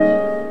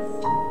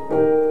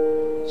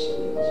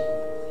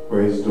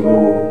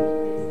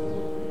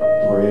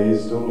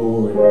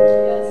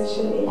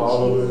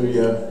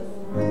Hallelujah.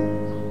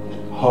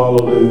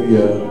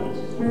 Hallelujah.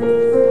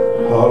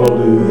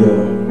 Hallelujah.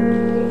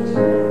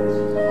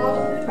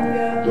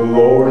 The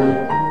Lord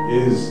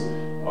is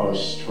our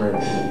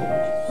strength.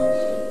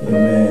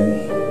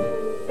 Amen.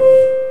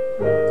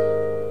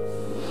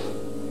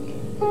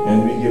 And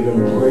we give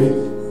him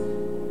praise.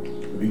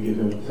 We give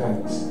him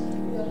thanks.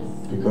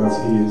 Because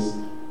he is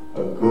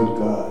a good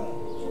God.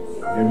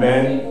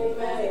 Amen.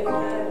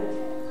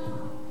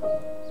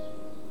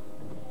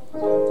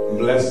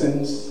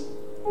 Blessings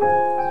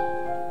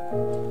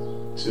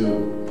to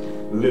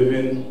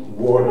Living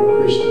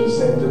Water Christian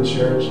Center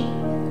Church.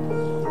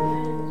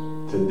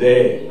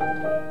 Today,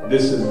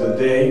 this is the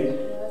day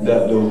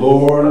that the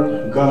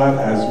Lord God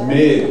has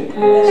made.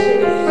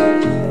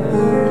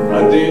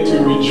 A day to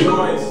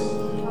rejoice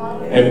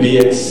and be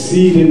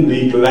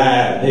exceedingly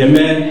glad.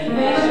 Amen.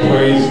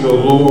 Praise the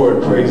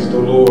Lord. Praise the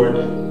Lord.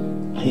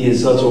 He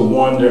is such a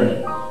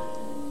wonder.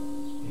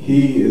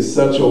 He is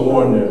such a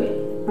wonder.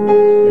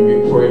 And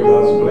we pray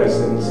God's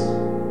blessings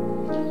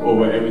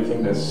over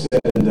everything that's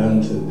said and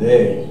done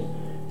today.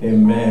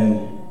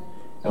 Amen.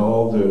 And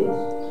all the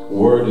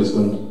word is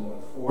going to go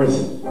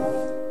forth.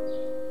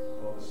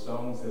 All the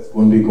songs that's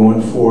going to be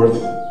going forth.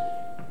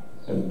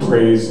 And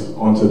praise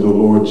unto the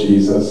Lord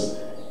Jesus.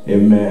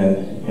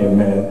 Amen.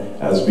 Amen.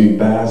 As we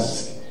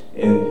bask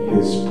in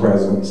his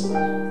presence.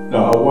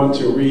 Now I want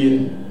to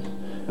read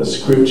a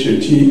scripture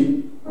to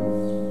you.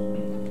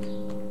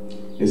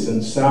 It's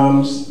in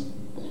Psalms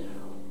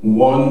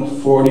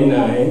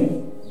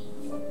 149,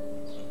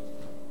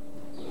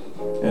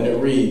 and it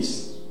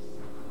reads,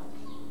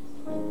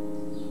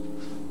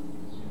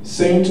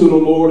 "Sing to the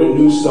Lord a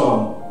new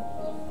song,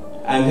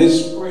 and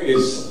his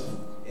praise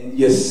in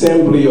the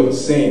assembly of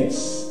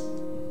saints.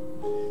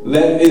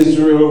 Let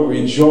Israel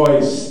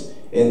rejoice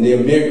in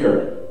their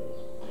Maker.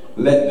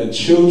 Let the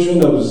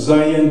children of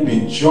Zion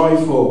be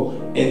joyful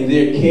in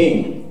their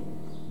King.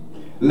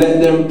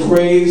 Let them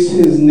praise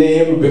his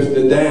name with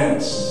the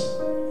dance.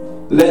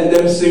 Let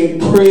them sing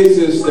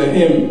praises to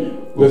him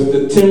with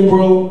the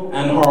timbrel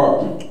and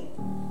harp.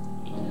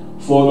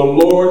 For the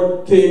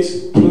Lord takes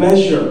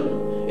pleasure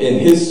in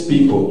his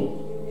people.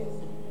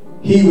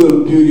 He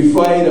will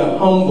beautify the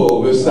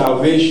humble with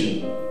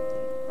salvation.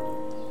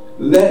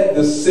 Let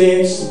the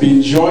saints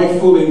be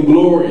joyful in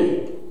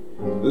glory.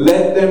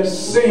 Let them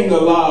sing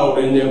aloud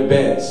in their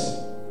beds.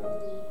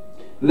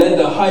 Let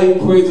the high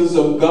praises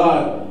of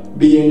God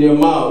be in their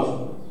mouth,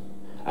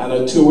 and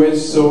a two-edged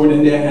sword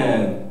in their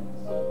hand,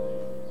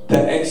 to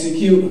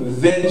execute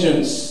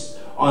vengeance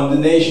on the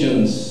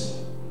nations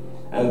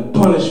and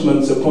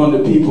punishments upon the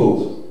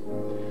peoples,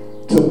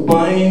 to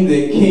bind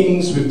their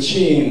kings with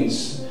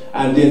chains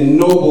and their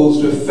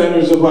nobles with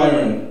fetters of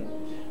iron,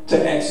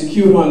 to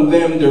execute on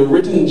them the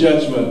written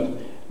judgment.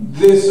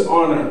 This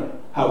honor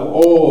have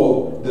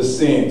all the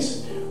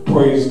saints."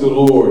 Praise the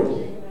Lord.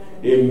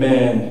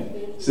 Amen.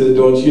 It says,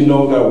 don't you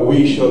know that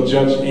we shall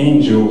judge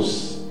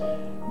angels?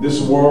 This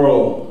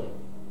world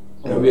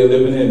that we are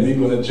living in,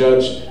 we're going to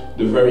judge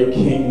the very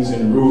kings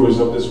and rulers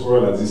of this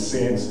world as the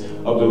saints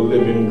of the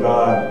living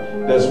God.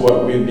 That's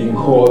what we've been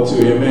called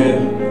to.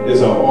 Amen.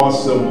 It's an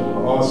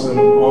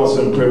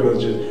awesome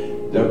privilege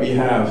that we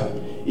have,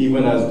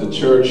 even as the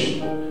church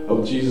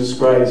of Jesus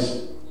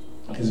Christ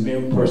is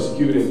being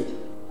persecuted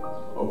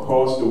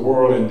across the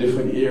world in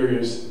different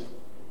areas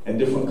and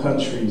different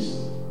countries.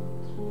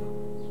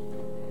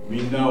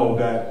 We know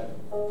that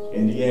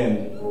in the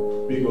end,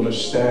 we're going to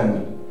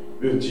stand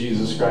with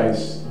Jesus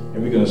Christ,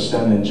 and we're going to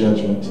stand in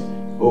judgment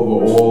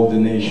over all the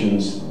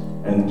nations,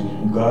 and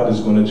God is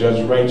going to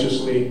judge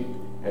righteously,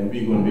 and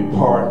we're going to be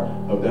part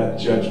of that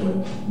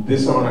judgment.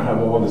 This honor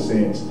have all the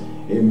saints.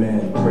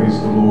 Amen. Praise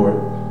the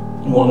Lord.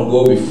 I want to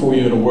go before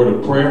you in a word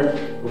of prayer.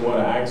 We want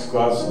to ask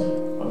God's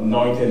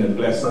anointing and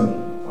blessing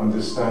on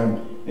this time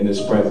in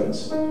his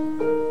presence.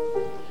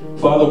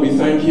 Father, we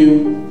thank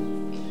you.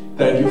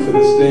 Thank you for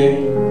this day.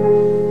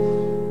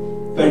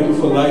 Thank you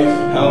for life,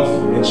 health,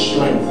 and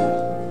strength.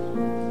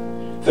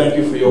 Thank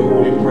you for your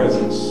holy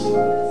presence.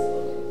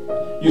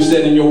 You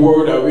said in your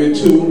word that where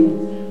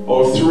 2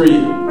 or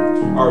 3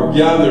 are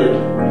gathered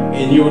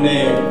in your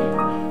name,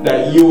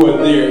 that you are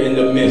there in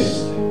the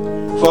midst.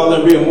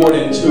 Father, we are more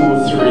than 2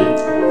 or 3.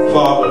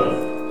 Father,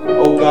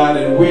 oh God,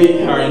 and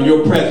we are in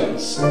your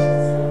presence.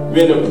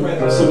 We're in the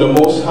presence of the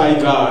Most High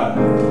God.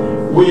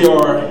 We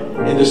are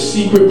in the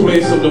secret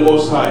place of the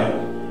Most High.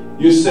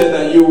 You said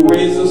that you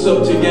raise us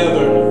up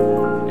together,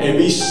 and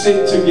we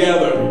sit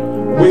together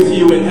with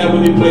you in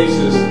heavenly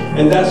places.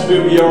 And that's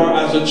where we are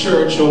as a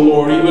church, oh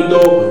Lord, even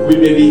though we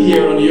may be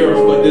here on the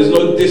earth, but there's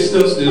no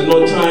distance, there's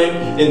no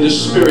time in the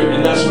spirit,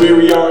 and that's where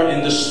we are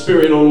in the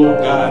spirit, oh Lord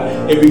God.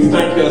 And we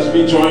thank you as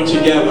we join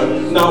together,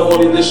 not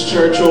only this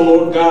church, oh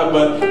Lord God,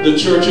 but the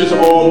churches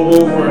all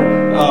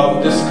over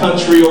this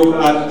country, oh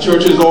God,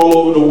 churches all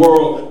over the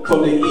world,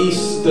 from the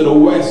east to the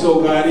west,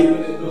 oh God,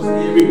 even in those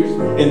areas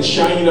in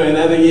China and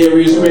other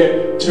areas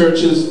where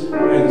churches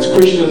and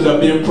Christians are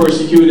being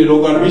persecuted,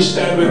 oh God, we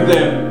stand with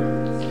them.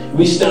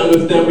 We stand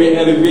with them. We're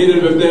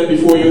elevated with them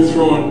before your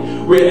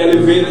throne. We're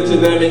elevated to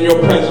them in your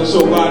presence,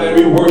 oh God, and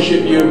we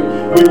worship you.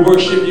 We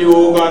worship you,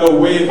 oh God, a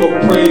wave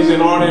of praise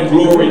and honor and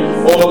glory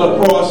all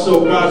across,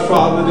 oh God,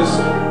 Father,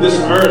 this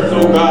earth,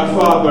 oh God,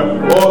 Father.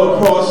 All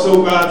across,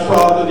 oh God,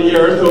 Father, the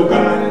earth, oh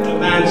God, and the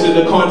lands and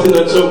the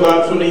continents, oh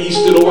God, from the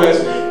east to the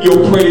west.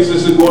 Your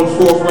praises are going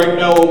forth right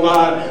now, oh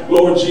God.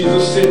 Lord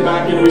Jesus, sit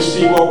back and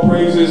receive our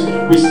praises.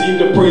 Receive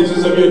the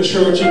praises of your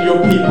church and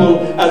your people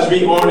as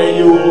we honor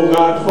you, oh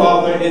God,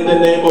 Father, in the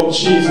name of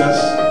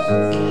Jesus.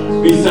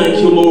 We thank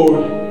you,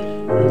 Lord.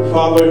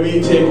 Father,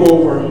 we take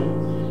over.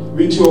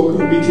 We take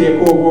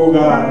over, oh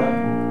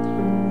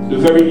God, the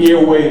very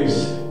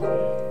airwaves,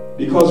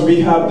 because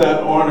we have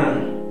that honor.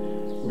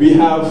 We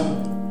have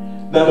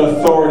that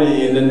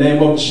authority in the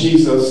name of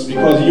Jesus,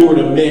 because you are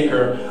the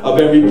maker of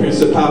every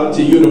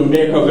principality. You're the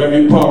maker of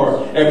every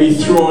power, every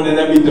throne and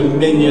every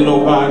dominion,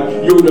 oh God.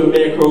 You're the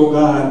maker, oh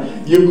God.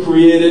 You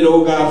created,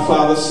 oh God,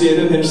 Father,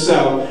 Satan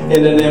himself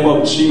in the name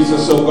of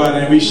Jesus, oh God.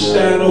 And we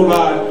stand, oh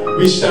God,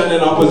 we stand in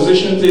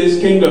opposition to his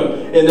kingdom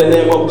in the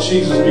name of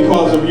Jesus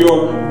because of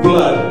your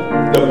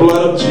blood, the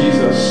blood of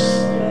Jesus.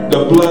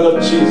 The blood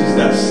of Jesus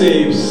that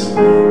saves,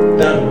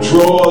 that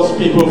draws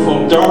people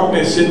from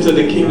darkness into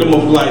the kingdom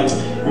of light.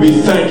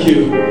 We thank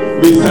you.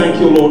 We thank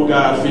you, Lord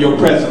God, for your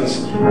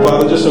presence.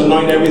 Father, just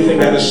anoint everything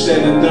that is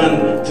said and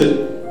done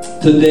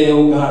today,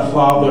 oh God,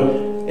 Father,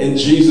 in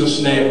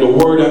Jesus' name. The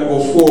word that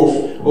go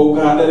forth, oh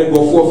God, let it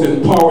go forth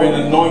in power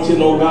and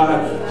anointing, oh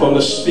God, from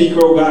the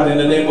speaker, oh God, in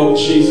the name of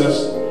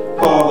Jesus.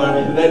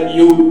 Father, let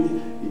you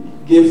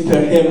give to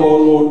him, oh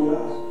Lord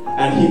God,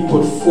 and he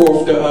put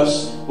forth to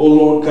us, oh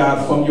Lord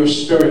God, from your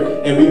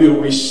spirit, and we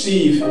will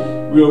receive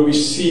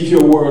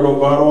your word, oh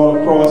God, all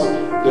across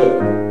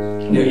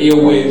the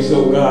airwaves,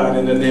 oh God,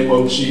 in the name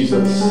of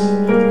Jesus.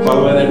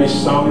 Father, let every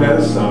song that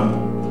is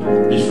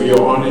sung be for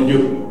your honor and your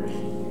glory.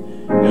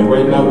 And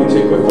right now we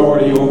take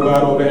authority, oh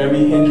God, over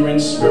every hindering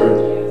spirit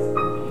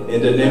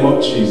in the name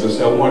of Jesus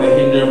that want to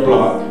hinder and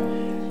block.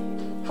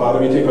 Father,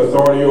 we take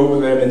authority over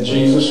them in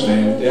Jesus'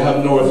 name. They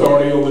have no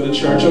authority over the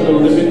church of the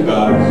living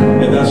God,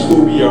 and that's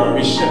who we are.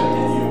 We stand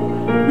in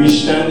you. We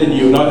stand in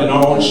you, not in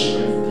our own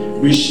strength.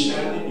 We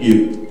stand in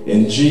you.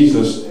 In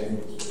Jesus' name,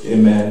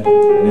 amen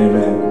and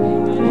amen.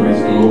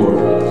 Praise the Lord.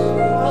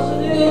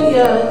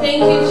 Hallelujah.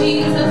 Thank you,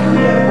 Jesus.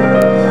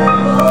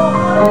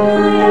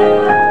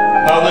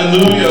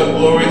 Hallelujah.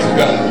 Glory to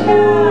God.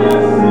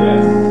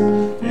 Yes.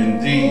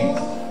 Indeed,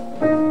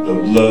 the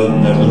blood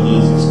never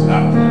loses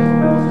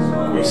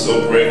power. We're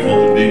so grateful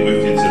to be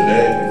with you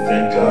today. We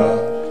thank God,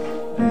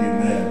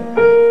 amen,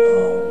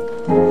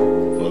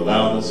 for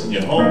allowing us in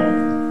your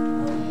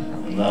home,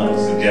 allowing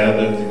us to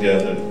gather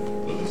together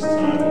for this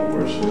time of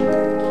worship.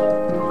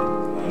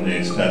 My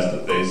name is Pastor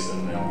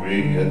Faison, and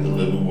we at the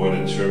Living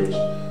Water Church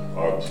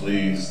are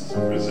pleased to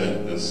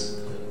present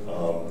this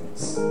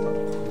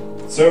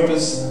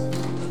service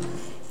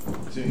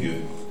to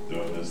you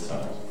during this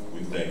time.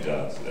 We thank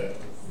God today.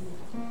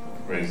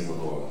 Praise the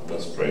Lord.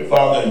 Let's pray.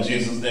 Father, in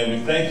Jesus' name,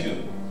 we thank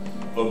you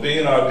for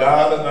being our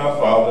God and our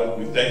Father.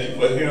 We thank you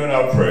for hearing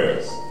our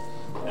prayers.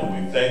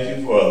 And we thank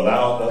you for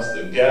allowing us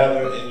to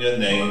gather in your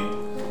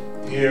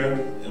name here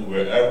and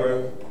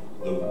wherever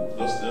the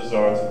listeners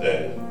are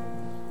today.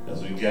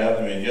 As we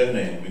gather in your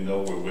name, we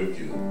know we're with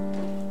you.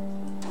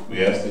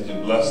 We ask that you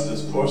bless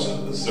this portion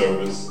of the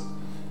service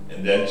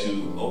and that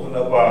you open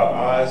up our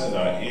eyes and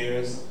our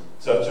ears,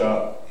 touch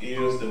our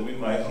ears that we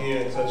might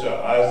hear, and touch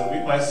our eyes that we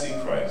might see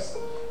Christ.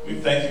 We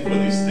thank you for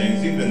these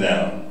things even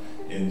now.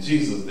 In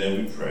Jesus'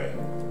 name we pray.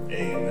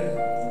 Amen.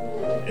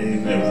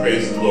 Amen.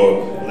 Praise the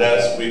Lord.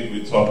 Last week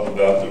we talked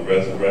about the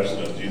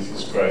resurrection of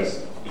Jesus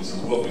Christ, which is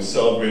what we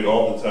celebrate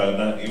all the time,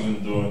 not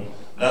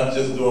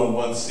just during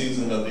one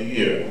season of the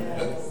year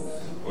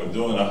or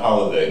during a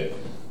holiday,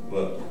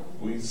 but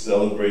we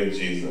celebrate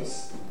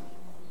Jesus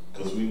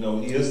because we know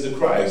he is the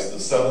Christ, the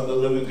Son of the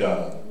living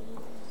God.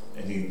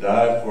 And he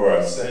died for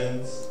our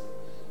sins,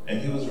 and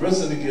he was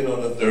risen again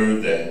on the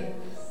third day.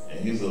 And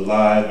he's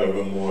alive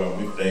evermore, and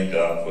we thank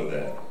God for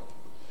that.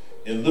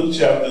 In Luke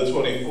chapter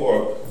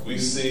 24, we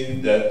see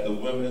that the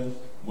women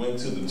went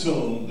to the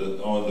tomb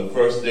on the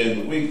first day of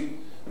the week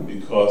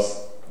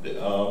because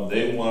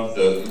they wanted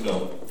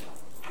to,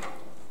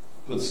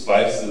 put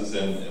spices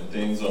and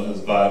things on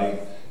his body.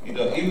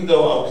 Even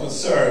though I'm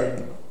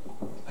concerned,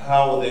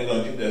 how are they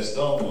going to get that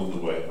stone moved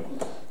away?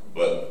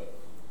 But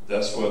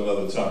that's for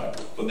another time.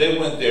 But they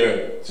went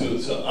there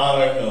to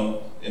honor him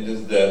in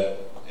his death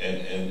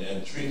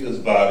and treat his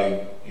body,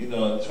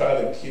 and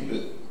try to keep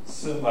it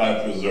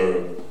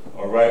semi-preserved.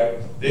 All right?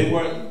 They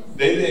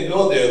didn't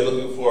go there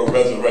looking for a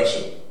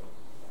resurrection.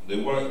 They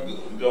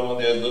weren't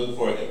going there looking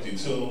for an empty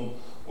tomb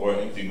or an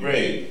empty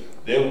grave.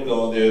 They were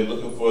going there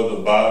looking for the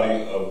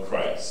body of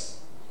Christ.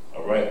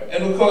 All right?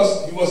 And of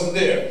course, he wasn't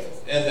there.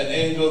 And the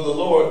angel of the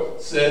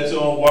Lord said to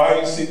him, "Why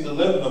you seek the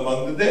living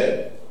among the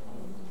dead?"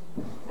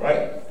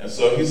 Right? And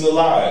so he's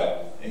alive.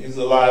 And he's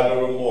alive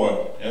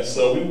evermore. And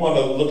so we want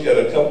to look at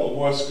a couple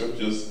more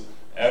scriptures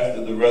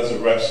after the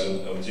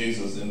resurrection of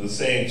Jesus in the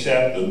same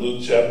chapter,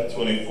 Luke chapter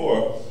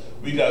 24,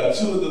 we got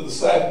two of the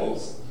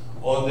disciples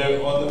on their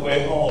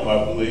way home,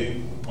 I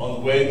believe, on the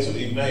way to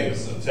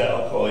Emmaus, a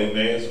town called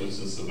Emmaus, which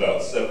is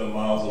about 7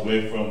 miles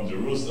away from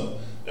Jerusalem.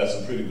 That's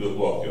a pretty good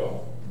walk,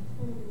 y'all.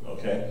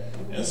 Okay?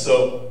 And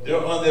so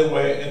they're on their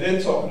way, and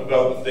they're talking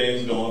about the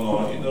things going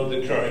on,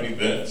 the current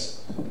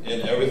events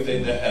and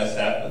everything that has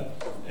happened.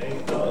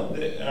 And,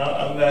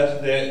 I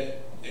imagine they're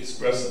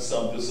expressing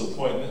some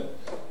disappointment.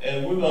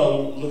 And we're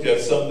going to look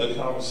at some of the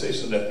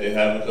conversation that they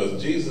have,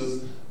 because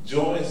Jesus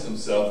joins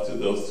himself to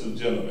those two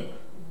gentlemen.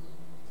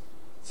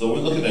 So we're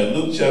looking at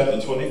Luke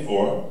chapter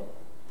 24,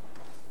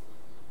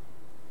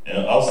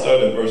 and I'll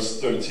start at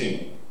verse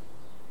 13.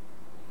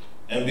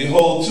 And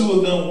behold, two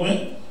of them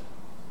went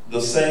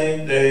the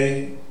same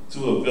day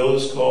to a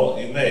village called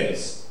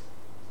Emmaus,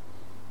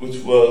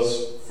 which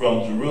was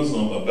from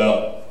Jerusalem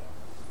about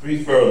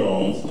 3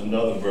 furlongs.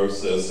 Another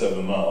verse says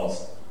 7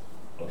 miles.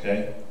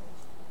 Okay?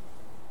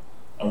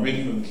 I'm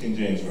reading from the King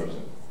James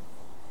Version.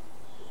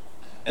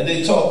 And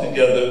they talked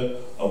together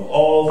of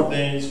all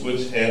things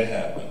which had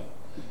happened.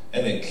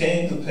 And it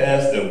came to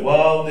pass that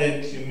while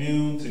they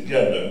communed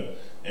together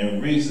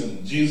and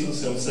reasoned,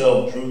 Jesus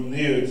himself drew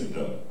near to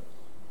them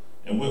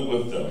and went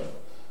with them.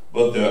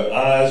 But their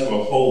eyes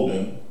were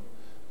holden,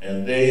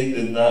 and they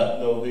did not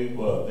know who he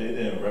was. They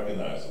didn't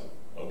recognize him.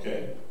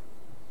 Okay?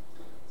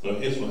 So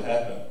here's what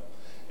happened.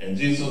 And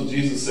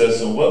Jesus says,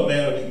 so what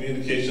manner of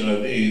communication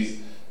are these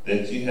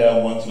that ye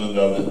have one to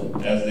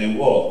another as they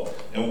walk?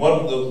 And one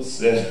of them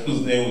said,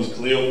 whose name was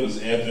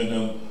Cleopas, answering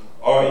him,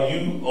 are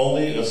you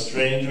only a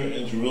stranger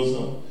in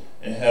Jerusalem,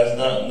 and has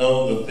not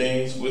known the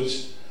things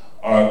which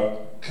are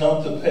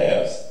come to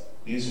pass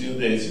these few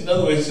days? In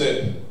other words, he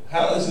said,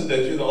 how is it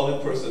that you're the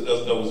only person that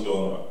doesn't know what's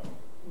going on?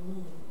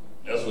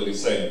 That's what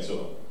he's saying to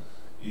him.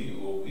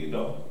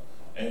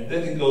 And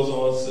then he goes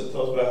on to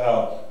talk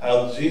about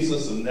how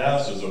Jesus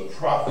announced as a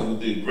prophet who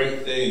did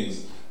great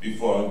things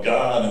before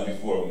God and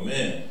before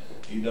men.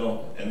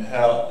 And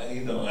how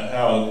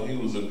he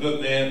was a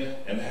good man,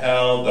 and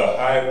how the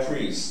high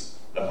priests,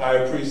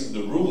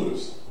 the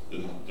rulers,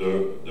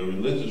 the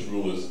religious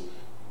rulers,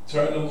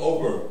 turned them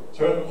over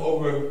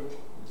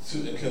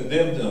to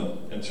condemn them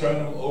and turn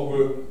them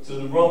over to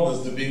the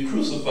Romans to be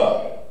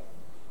crucified.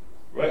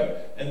 Right?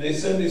 And they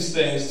said these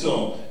things to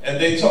him. And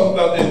they talk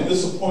about their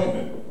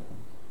disappointment.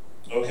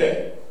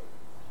 Okay?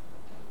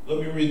 Let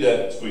me read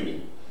that for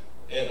you.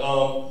 And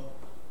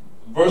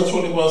verse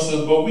 21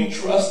 says, but we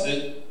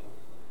trusted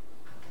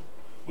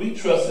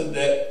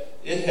that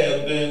it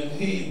had been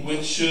he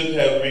which should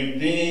have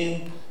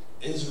redeemed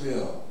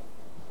Israel.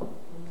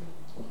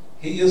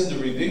 He is the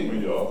Redeemer,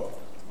 y'all.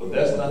 But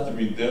that's not the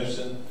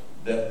redemption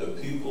that the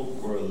people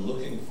were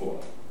looking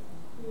for.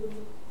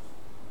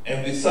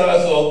 And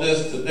besides all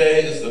this,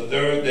 today is the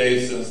 3rd day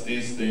since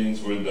these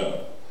things were done.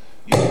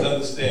 You have to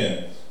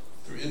understand,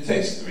 it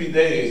takes 3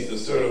 days to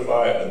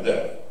certify a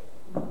death.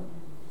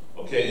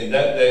 Okay, and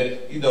that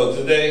day,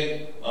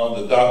 today,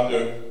 the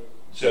doctor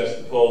checks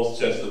the pulse,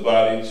 checks the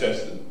body,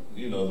 checks the,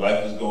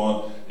 life is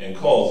gone, and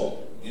calls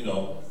it.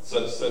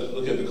 Such,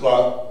 look at the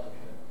clock,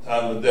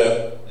 time of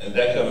death, and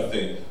that kind of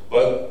thing.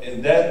 But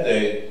in that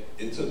day,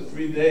 it took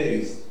 3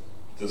 days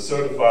to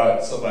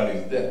certify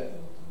somebody's death.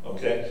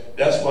 Okay?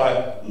 That's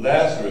why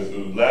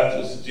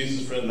Lazarus,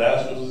 Jesus' friend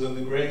Lazarus was in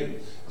the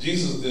grave.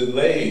 Jesus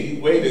delayed,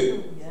 he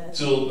waited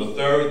till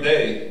the 3rd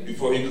day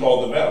before he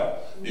called him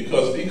out.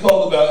 Because if he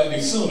called him out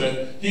any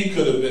sooner, they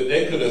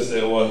could have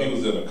said, well, he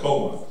was in a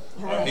coma.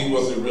 He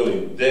wasn't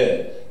really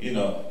dead. He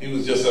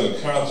was just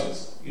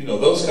unconscious.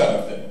 Those kind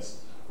of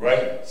things.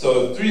 Right?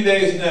 So 3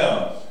 days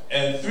now.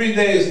 And 3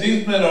 days,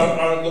 these men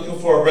aren't looking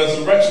for a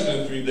resurrection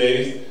in 3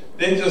 days.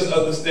 They just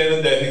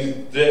understanding that he's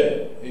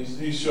dead.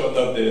 He's showing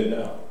up dead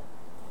now.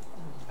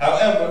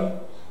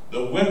 However,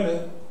 the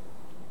women,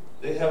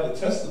 they have a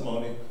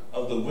testimony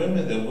of the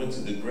women that went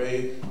to the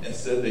grave and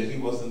said that he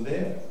wasn't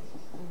there.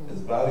 His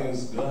body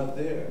was not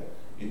there.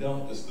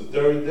 It's the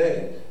 3rd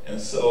day. And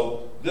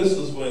so this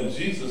is when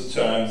Jesus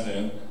chimes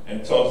in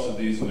and talks to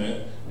these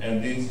men,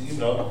 and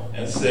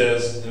and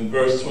says in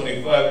verse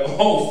 25,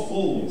 "Oh,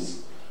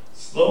 fools,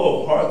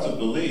 slow of heart to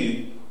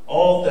believe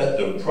all that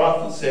the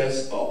prophets have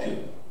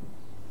spoken.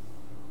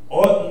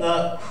 Ought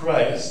not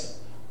Christ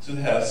to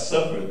have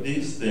suffered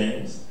these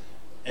things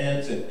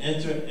and to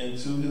enter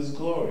into his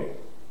glory?"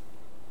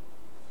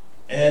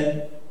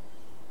 And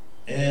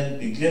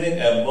beginning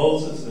at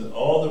Moses and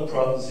all the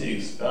prophets, he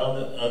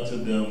expounded unto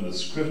them the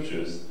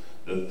scriptures,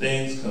 the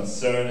things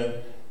concerning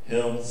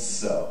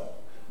himself.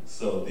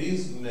 So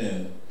these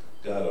men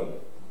got an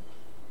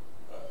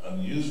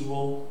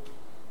unusual,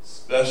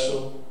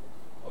 special,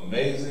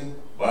 amazing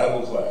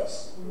Bible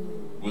class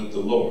with the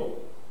Lord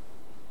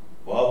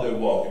while they're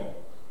walking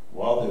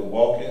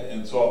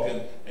and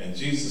talking. And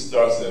Jesus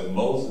starts at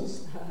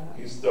Moses.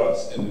 He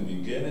starts in the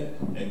beginning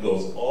and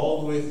goes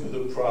all the way through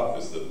the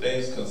prophets, the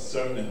things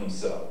concerning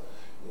himself.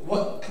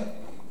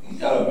 You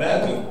gotta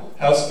imagine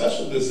how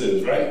special this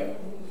is, right?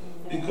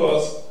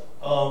 Because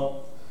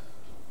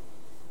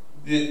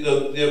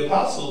the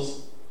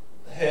apostles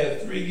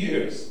had 3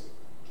 years.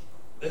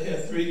 They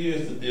had 3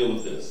 years to deal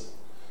with this.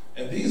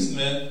 And And these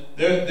men,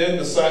 they're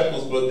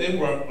disciples, but they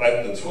weren't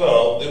like the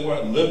 12. They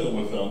weren't living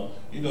with him.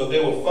 You know,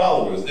 they were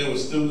followers. They were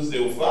students. They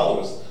were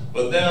followers.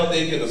 But now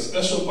they get a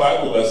special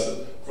Bible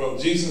lesson from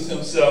Jesus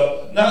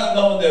himself, not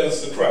knowing that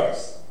it's the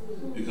Christ,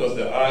 because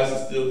their eyes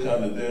are still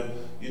kind of dim.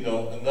 You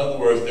know, in other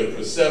words, their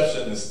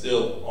perception is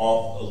still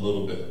off a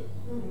little bit.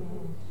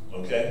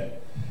 Okay?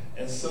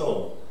 And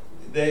so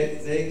they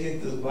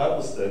get this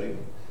Bible study,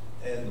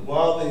 and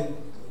while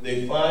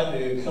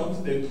they come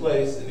to their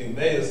place in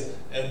Emmaus,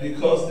 and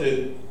because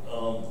they're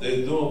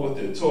doing what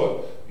they're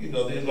taught, you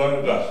know, they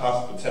learn about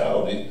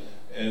hospitality,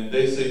 and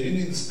they say, you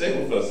need to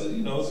stay with us.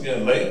 You know, it's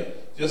getting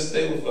late. Just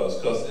stay with us,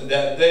 because in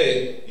that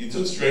day, you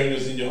took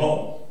strangers in your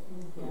home.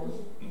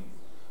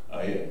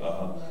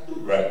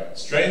 Right.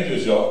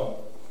 Strangers,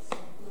 y'all.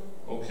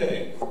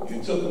 Okay.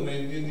 You took them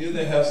in. You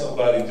didn't have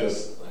somebody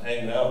just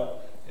hanging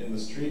out in the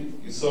street.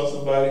 You saw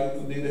somebody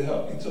who needed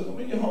help. You took them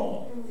in your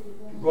home.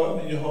 You brought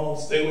them in your home,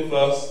 stay with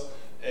us,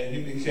 and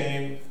you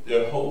became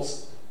their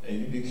host, and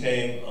you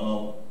became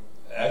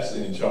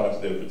actually in charge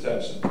of their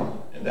protection,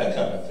 and that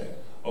kind of thing.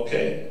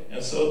 Okay?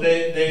 And so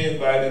they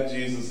invited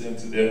Jesus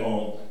into their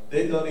home.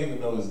 They don't even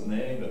know his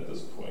name at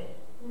this point.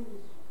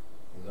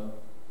 You know?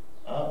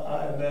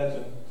 I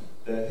imagine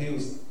that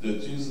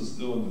Jesus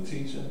doing the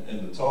teaching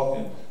and the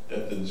talking,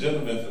 that the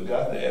gentleman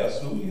forgot to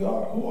ask who you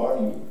are. Who are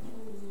you?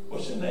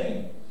 What's your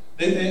name?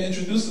 They didn't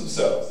introduce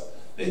themselves.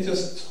 They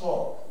just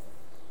talk.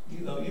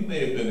 You know, you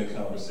may have been in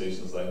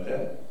conversations like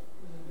that.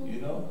 You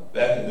know,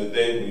 back in the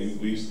day when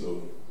we used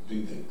to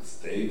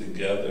stay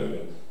together,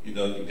 and you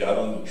know, you got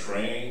on the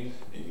train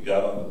and you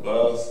got on the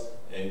bus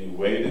and you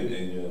waited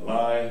in your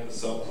line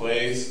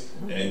someplace,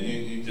 and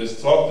you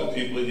just talked to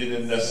people. You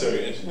didn't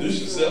necessarily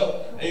introduce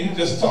yourself, and you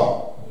just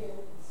talked.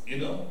 You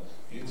know,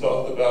 you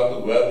talked about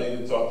the weather,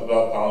 you talked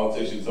about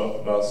politics, you talked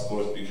about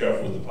sports. Be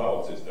careful with the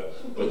politics stuff.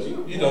 But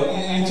you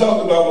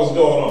talked about what's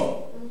going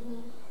on,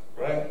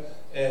 right?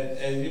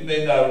 And you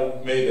may not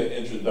have made an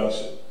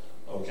introduction,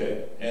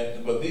 okay?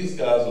 But these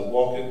guys are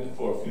walking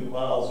for a few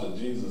miles with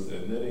Jesus,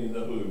 and they didn't even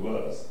know who he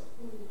was,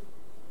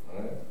 all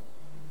right?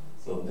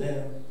 So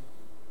then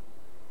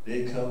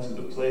they come to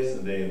the place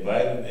and they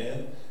invite him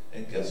in,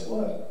 and guess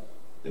what?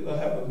 They're going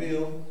to have a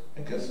meal,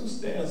 and guess who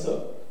stands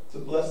up to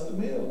bless the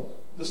meal?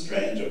 The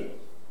stranger.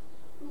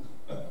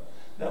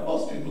 Now,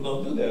 most people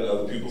don't do that at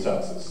other people's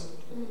houses.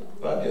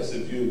 But I guess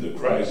if you're the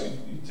Christ,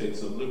 you take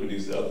some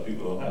liberties that other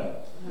people don't have.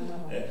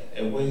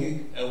 And when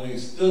he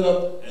stood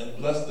up and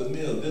blessed the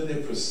meal, then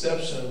their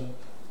perception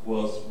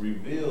was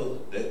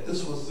revealed that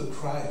this was the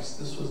Christ.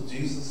 This was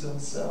Jesus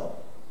himself.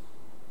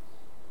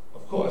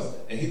 Of course.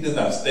 And he did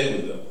not stay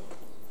with them.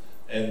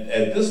 And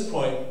at this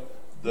point,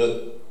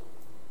 the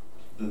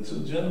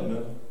two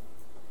gentlemen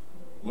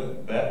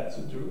went back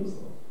to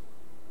Jerusalem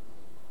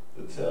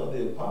to tell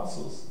the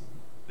apostles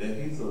that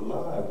he's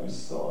alive. We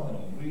saw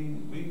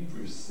him. We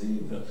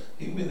perceived him.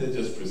 He didn't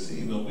just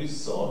perceive him. We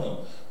saw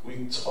him.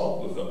 We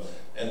talked with him.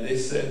 And they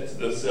said to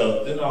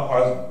themselves, then our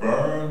hearts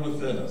burned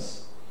within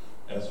us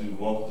as we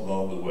walked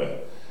along the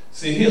way.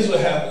 See, here's what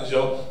happens,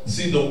 y'all.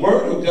 See, the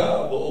word of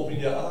God will open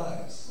your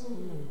eyes.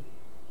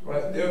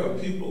 Right? There are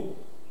people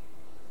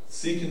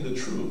seeking the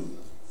truth,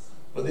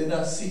 but they're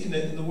not seeking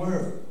it in the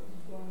word.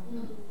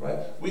 Right?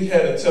 We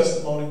had a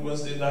testimony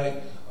Wednesday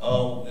night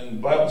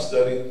in Bible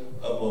study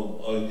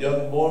of a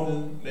young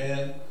Mormon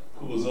man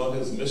who was on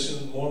his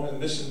Mormon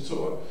mission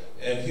tour,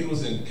 and he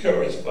was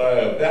encouraged by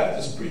a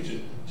Baptist preacher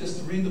just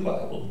to read the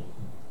Bible.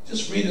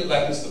 Just read it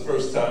like it's the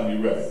first time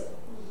you read it.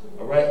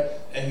 All right?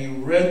 And he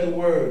read the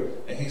Word,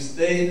 and he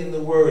stayed in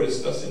the Word,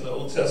 especially in the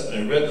Old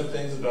Testament, and read the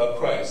things about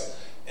Christ.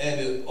 And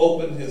it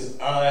opened his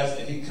eyes,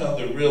 and he come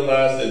to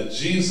realize that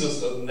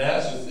Jesus of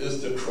Nazareth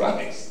is the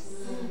Christ.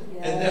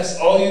 And that's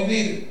all you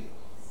needed.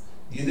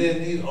 You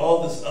didn't need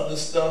all this other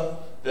stuff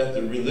that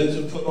the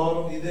religion put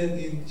on them.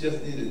 You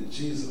just needed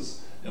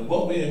Jesus. And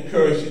what we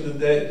encourage you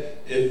today,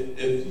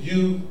 if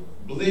you,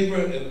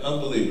 believer and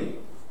unbeliever,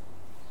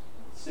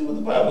 see what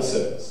the Bible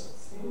says.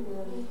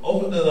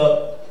 Open it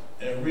up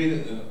and read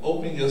it, and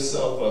open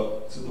yourself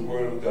up to the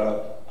Word of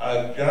God.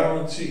 I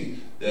guarantee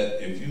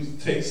that if you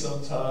take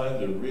some time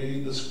to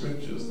read the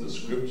Scriptures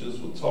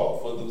will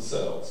talk for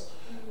themselves.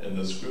 And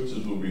the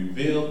Scriptures will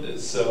reveal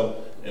itself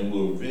and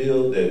will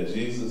reveal that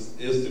Jesus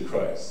is the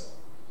Christ.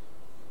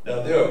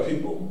 Now, there are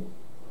people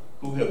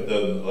who have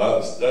done a lot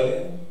of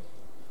studying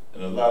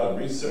and a lot of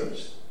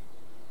research.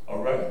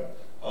 All right?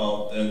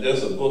 And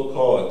there's a book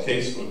called A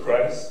Case for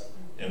Christ.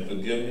 And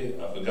forgive me,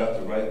 I forgot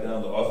to write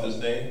down the author's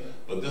name.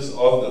 But this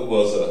author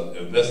was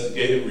an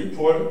investigative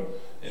reporter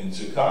in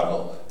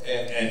Chicago.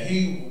 And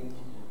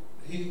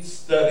he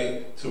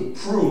studied to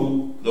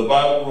prove the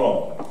Bible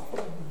wrong.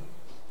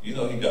 You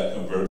know, he got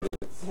converted.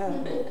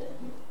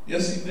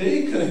 Yes, he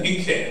did.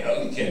 He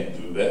can't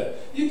do that.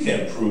 You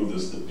can't prove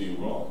this to be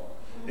wrong.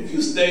 If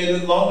you stayed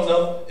in long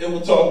enough, it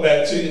will talk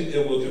back to you.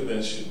 It will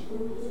convince you.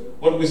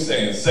 What are we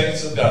saying?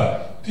 Saints of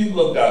God,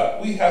 people of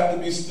God, we have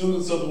to be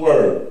students of the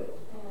Word.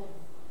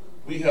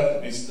 We have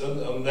to be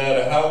students, no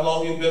matter how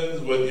long you've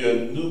been, whether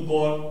you're a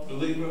newborn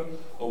believer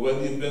or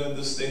whether you've been in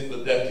this thing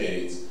for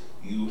decades.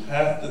 You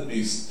have to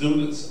be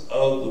students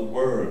of the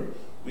Word.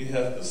 We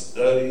have to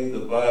study the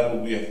Bible.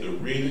 We have to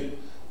read it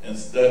and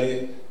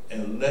study it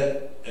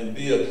and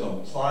be a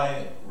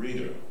compliant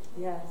reader.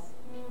 Yes.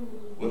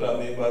 What I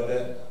mean by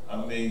that?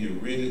 I mean you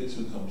read it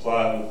to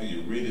comply with it.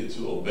 You read it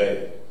to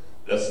obey.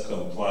 That's a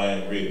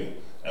compliant reader.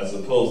 As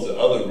opposed to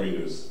other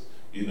readers,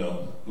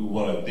 who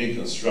want to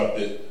deconstruct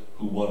it,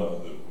 who want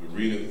to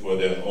read it for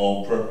their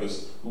own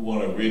purpose, who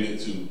want to read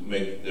it to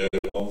make their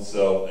own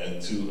self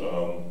and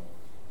to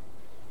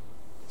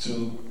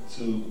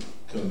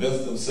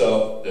convince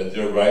themselves that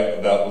they're right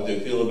about what they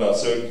feel about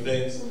certain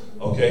things.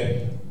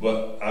 Okay,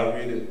 but I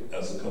read it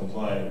as a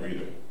compliant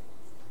reader.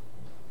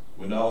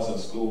 When I was in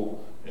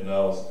school, and I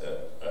was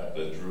at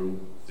the Drew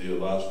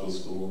Theological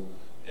School,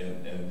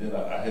 and then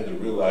I had to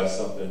realize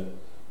something.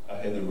 I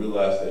had to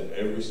realize that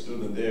every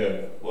student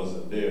there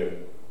wasn't there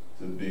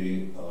to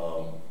be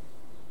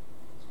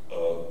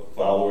a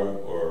follower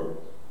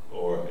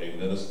or a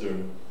minister.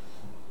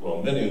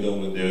 Well, many of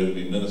them were there to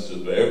be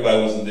ministers, but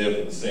everybody wasn't there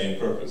for the same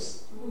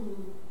purpose,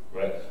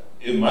 right?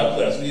 In my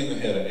class, we even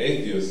had an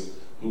atheist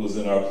who was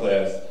in our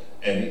class,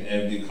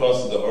 and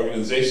because of the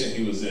organization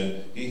he was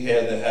in, he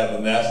had to have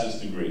a master's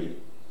degree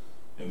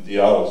in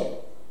theology,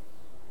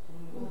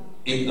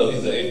 even though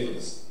he's an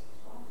atheist.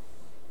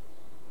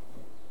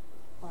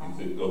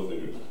 Go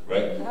figure,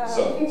 right?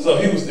 So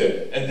he was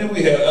there. And then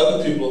we had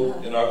other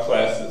people in our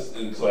classes,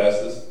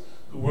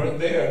 who weren't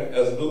there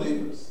as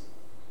believers.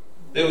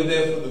 They were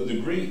there for the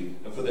degree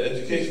and for the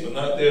education, but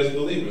not there as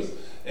believers.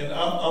 And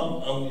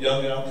I'm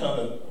young, and I'm kind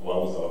of, well, I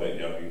wasn't all that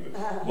young either.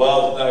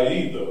 Well, I was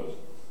naive, though.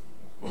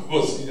 I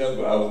wasn't young,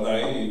 but I was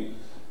naive,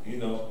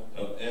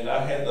 and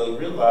I had to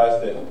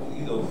realize that,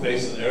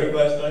 facing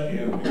everybody's not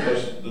here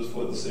because just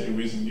for the same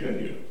reason you're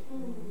here,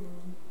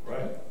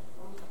 right?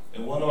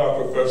 And one of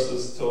our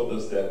professors told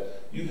us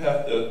that you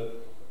have to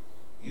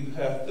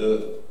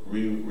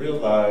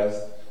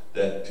realize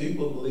that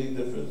people believe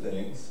different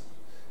things,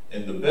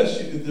 and the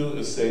best you can do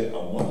is say, I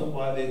wonder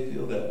why they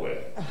feel that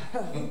way.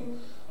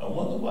 I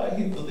wonder why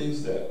he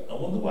believes that. I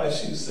wonder why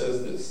she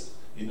says this.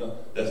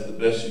 That's the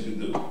best you can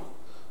do.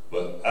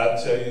 But I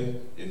tell you,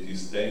 if you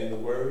stay in the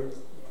Word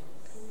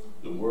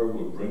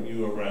will bring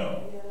you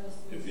around.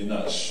 If you're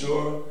not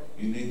sure,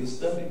 you need to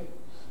study.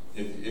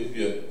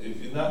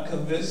 If you're not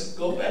convinced,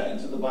 go back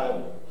into the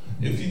Bible.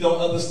 If you don't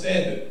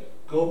understand it,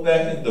 go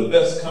back in. The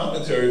best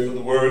commentary for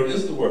the Word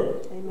is the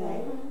Word.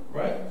 Amen.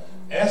 Right?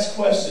 Ask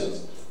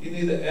questions. You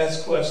need to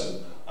ask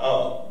questions.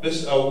 I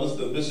was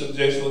the Bishop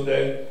J.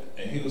 Day,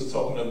 and he was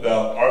talking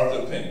about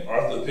Arthur Pink.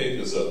 Arthur Pink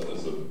is a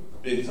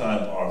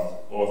big-time author.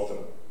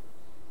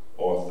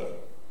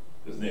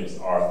 His name is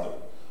Arthur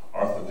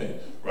Pink,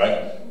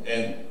 right?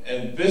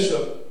 And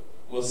Bishop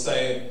was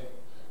saying,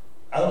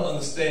 I don't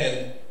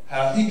understand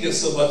how he gets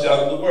so much out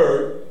of the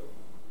Word,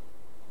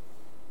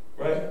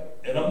 right?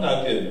 And I'm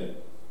not getting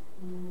it.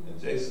 And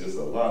Jace gets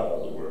a lot out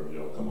of the Word,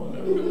 come on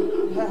now.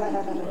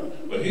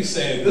 Right? But he's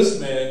saying this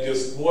man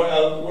gets more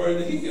out of the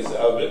Word than he gets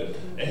out of it,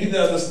 and he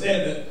doesn't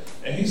understand it.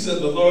 And he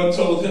said the Lord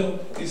told him,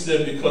 he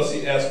said, because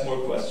he asked more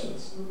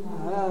questions.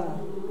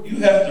 You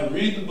have to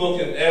read the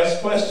book and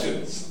ask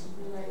questions.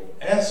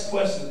 Ask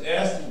questions.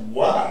 Ask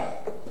why.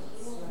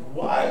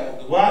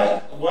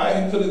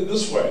 Why he put it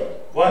this way?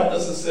 Why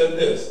does it say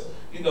this?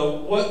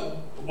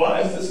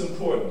 Why is this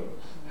important?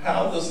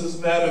 How does this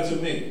matter to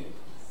me?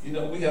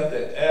 We have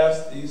to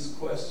ask these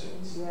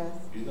questions. Yes.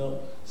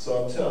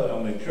 So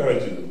I'm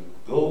encouraging you to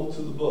go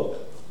to the book.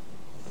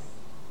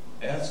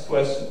 Ask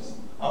questions.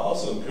 I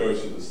also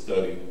encourage you to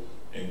study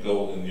and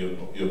go in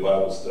your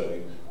Bible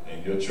study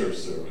and your church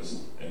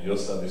service and your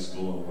Sunday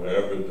school and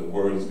wherever the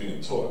Word is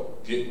being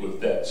taught. Get with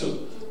that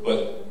too.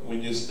 But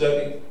when you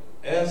study,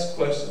 ask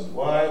questions.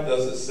 Why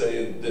does it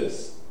say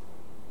this?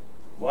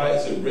 Why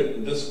is it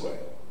written this way?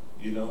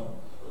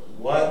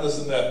 Why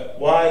doesn't that?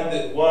 Why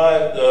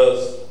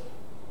does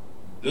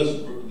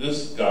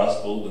this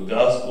gospel, the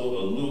Gospel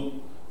of Luke,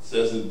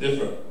 says it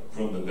different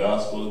from the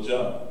Gospel of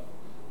John?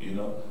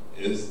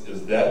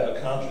 Is that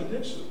a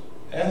contradiction?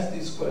 Ask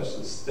these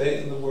questions.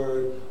 Stay in the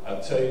Word. I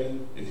tell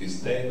you, if you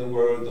stay in the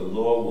Word, the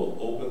Lord will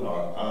open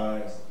our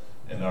eyes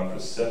and our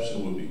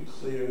perception will be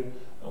clear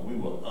and we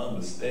will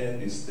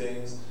understand these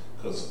things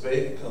because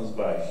faith comes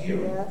by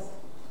hearing. Yes.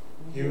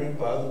 Hearing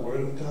by the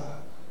Word of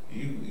God.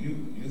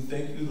 You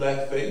think you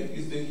lack faith?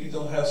 You think you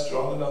don't have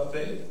strong enough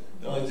faith?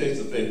 It only takes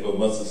the faith of a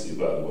mustard seed,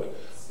 by the way.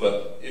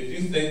 But if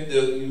you think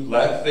that you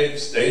lack faith,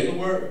 stay in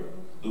the Word.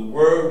 The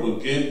Word will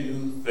give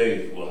you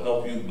faith, will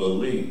help you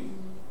believe.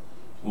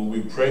 When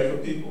we pray for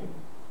people,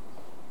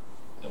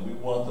 and we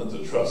want them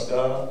to trust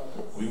God,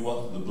 we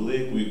want them to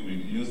believe, we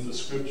use the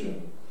Scripture,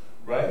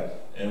 right?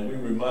 And we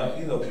remind,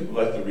 people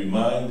like to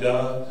remind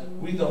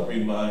God. We don't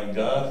remind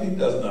God. He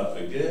does not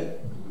forget.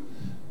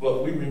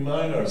 But we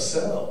remind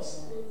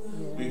ourselves.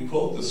 We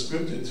quote the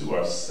Scripture to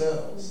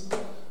ourselves.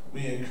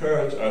 We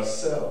encourage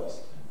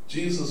ourselves.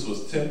 Jesus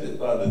was tempted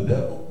by the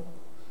devil,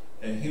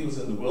 and he was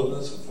in the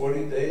wilderness for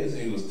 40 days,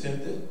 and he was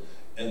tempted.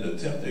 and the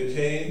tempter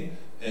came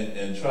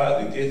and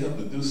tried to get him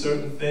to do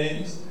certain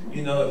things,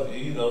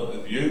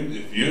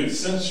 if you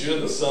since you're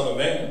the Son of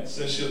Man,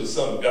 since you're the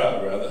Son of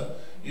God rather,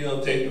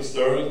 take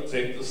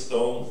the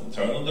stones and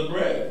turn them to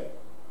bread.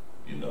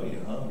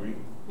 You're hungry,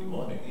 you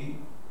want to eat.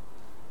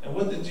 And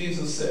what did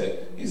Jesus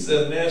say? He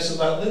said, man shall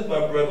not live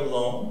by bread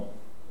alone,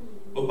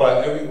 but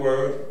by every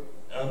word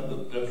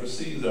that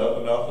proceeds out of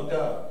the mouth of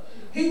God.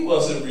 He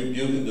wasn't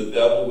rebuking the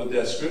devil with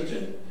that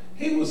scripture.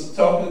 He was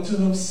talking to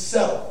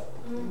himself.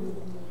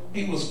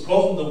 He was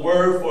quoting the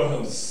word for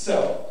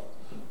himself,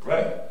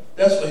 right?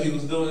 That's what he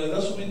was doing, and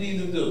that's what we need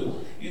to do.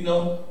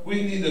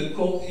 We need to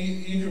quote.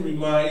 You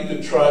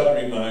can try to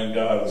remind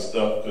God of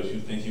stuff because you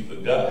think he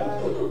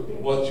forgot.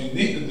 What you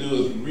need to do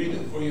is read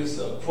it for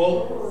yourself.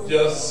 Quote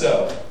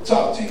yourself.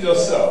 Talk to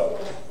yourself.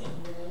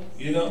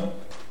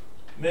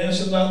 Man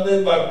shall not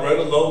live by bread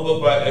alone,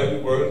 but by every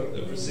word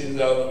that proceeds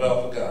out of the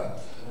mouth of God.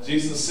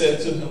 Jesus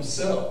said to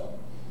himself,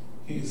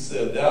 he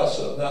said, thou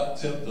shalt not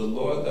tempt the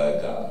Lord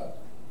thy God.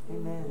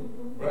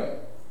 Amen. Right?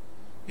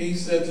 He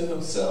said to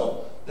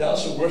himself, thou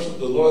shalt worship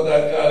the Lord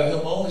thy God, and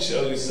him only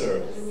shall you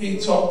serve. He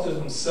talked to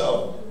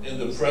himself in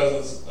the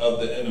presence of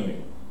the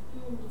enemy.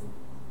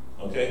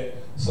 Okay?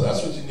 So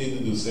that's what you need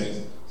to do,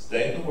 saints.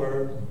 Stay in the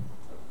Word.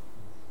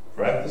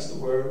 Practice the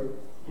Word.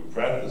 We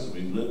practice,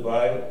 we live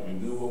by it, we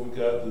do what we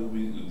got to do,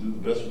 we do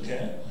the best we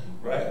can.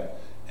 Right?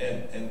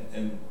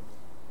 And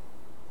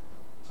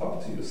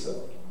talk to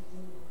yourself.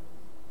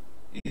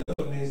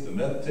 It means to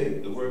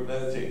meditate. The word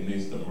meditate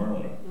means to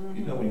murmur.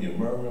 When you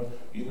murmur,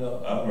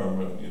 I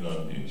murmur,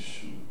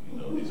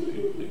 these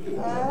people, they get on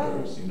my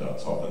nerves. I'm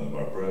talking to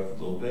my breath a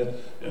little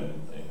bit,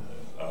 and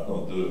I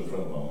don't do it in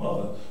front of my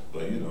mother,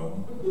 but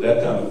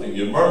that kind of thing.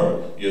 You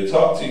murmur. You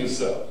talk to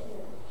yourself.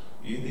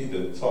 You need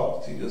to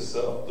talk to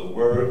yourself the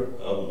word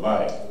of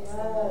life.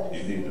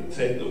 You need to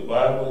take the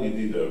Bible. You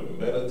need to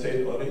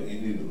meditate on it.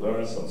 You need to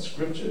learn some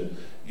scripture.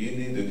 You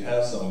need to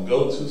have some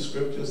go-to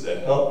scriptures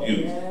that help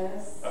you.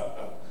 Yes.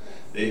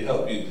 They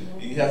help you.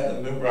 You have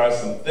to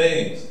memorize some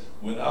things.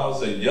 When I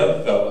was a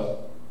young fella,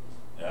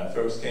 and I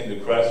first came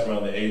to Christ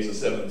around the age of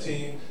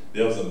 17,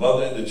 there was a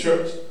mother in the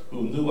church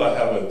who knew I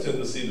have a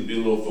tendency to be a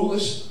little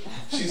foolish.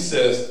 She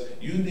says,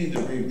 you need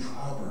to read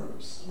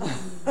Proverbs.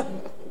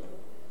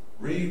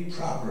 Read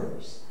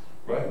Proverbs,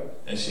 right?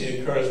 And she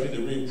encouraged me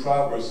to read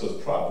Proverbs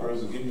because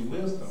Proverbs will give you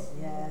wisdom.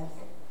 Yes.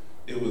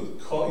 It would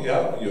call you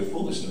out on your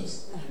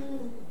foolishness,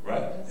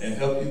 right? And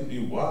help you to be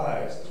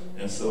wise.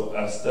 And so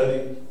I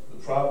studied the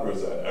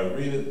Proverbs. I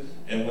read it.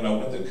 And when I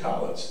went to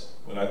college,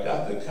 when I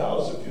got to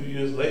college a few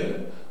years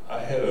later, I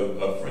had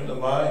a friend of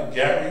mine,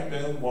 Gary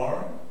Ben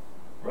Warren,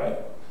 right?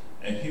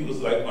 And he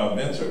was like my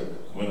mentor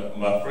when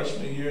my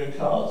freshman year in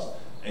college.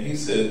 And he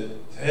said,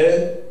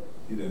 Ted,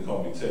 he didn't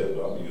call me Ted,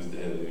 but I'm used to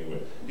Ted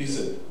anyway. He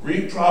said,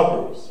 read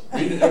Proverbs.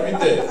 Read it every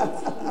day.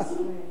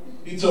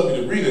 He told me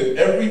to read it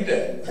every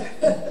day.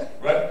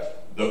 Right?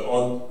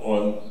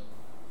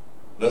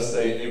 Let's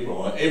say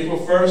April. On April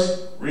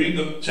 1st,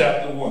 read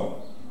chapter 1.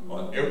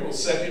 On April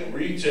 2nd,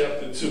 read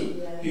chapter 2.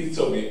 Yes. He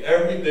told me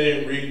every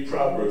day read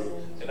Proverbs.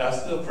 And I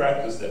still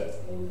practice that.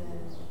 Amen.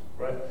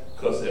 Right?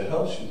 Because it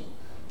helps you.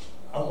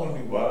 I want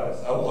to be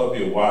wise. I want to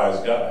be a wise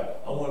guy.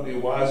 I want to be a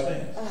wise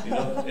man.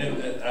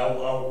 And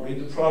I'll read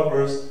the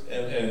Proverbs,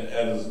 and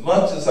as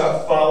much as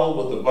I follow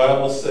what the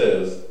Bible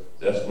says,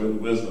 that's where the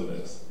wisdom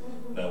is.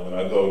 Now, when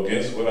I go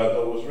against what I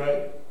thought was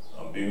right,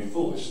 I'm being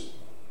foolish.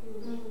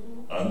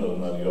 I know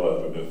none of y'all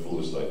have ever been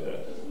foolish like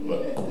that,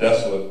 but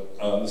that's what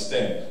I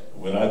understand.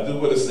 When I do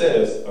what it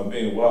says, I'm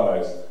being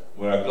wise.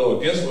 When I go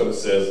against what it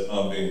says,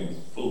 I'm being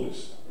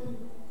foolish.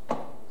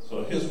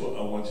 So here's what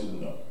I want you to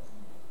know.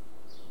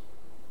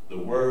 The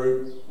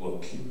word will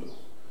keep it.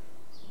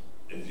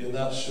 If you're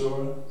not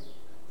sure,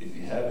 if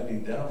you have any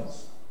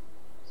doubts,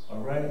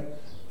 all right?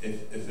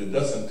 If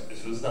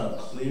it's not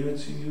clear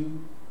to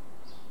you,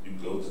 you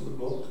go to the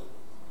book.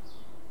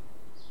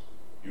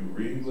 You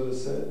read what it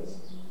says.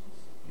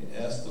 You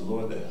ask the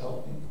Lord to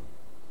help you.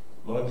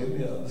 Lord, give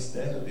me an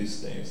understanding of these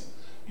things.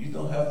 You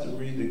don't have to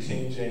read the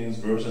King James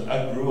Version.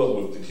 I grew up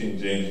with the King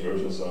James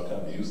Version, so I'm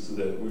kind of used to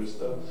that weird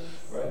stuff,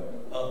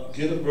 right?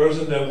 Get a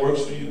version that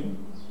works for you.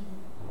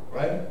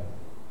 Right?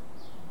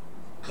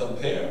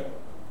 Compare.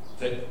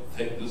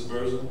 Take this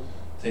version,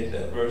 take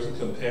that version,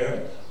 compare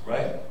it,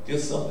 right?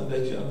 Get something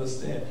that you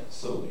understand.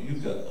 So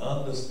you can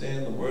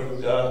understand the Word of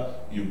God.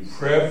 You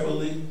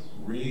prayerfully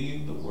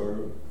read the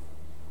Word.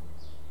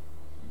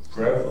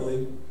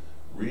 Prayerfully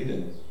read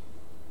it.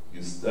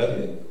 You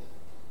study it.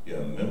 You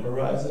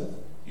memorize it.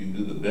 You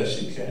do the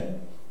best you can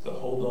to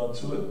hold on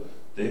to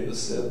it. David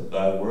said,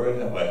 thy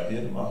word have I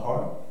hid in my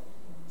heart.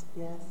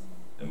 Yes.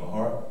 In my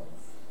heart,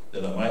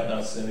 that I might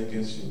not sin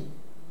against you.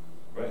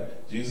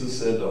 Right? Jesus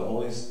said the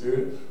Holy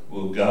Spirit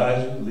will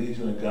guide you, lead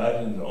you, and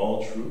guide you into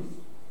all truth.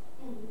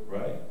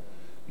 Right?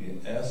 You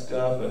ask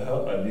God for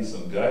help. I need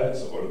some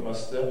guidance to order my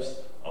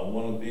steps. I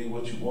want to be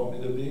what you want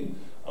me to be.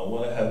 I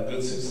want to have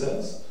good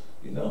success.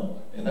 And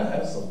I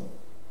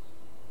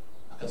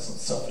got some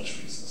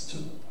selfish reasons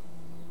too.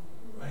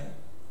 Right?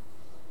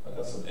 I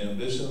got some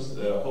ambitions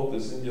that I hope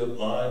is in your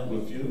line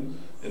with you.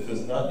 If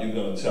it's not, you're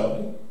going to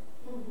tell me.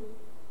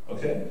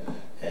 Okay?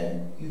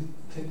 And you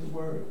take the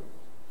word.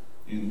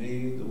 You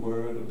need the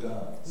word of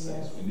God.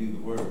 Saints, we need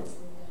the word.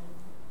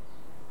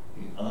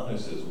 He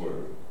honors his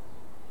word.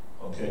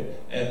 Okay?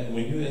 And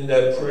when you're in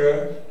that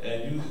prayer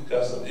and you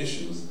got some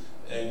issues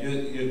and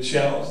you're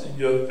challenged in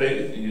your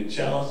faith and you're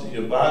challenged in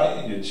your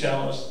body and you're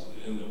challenged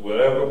in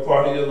whatever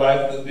part of your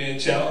life is being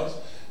challenged,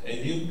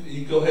 and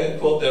you go ahead and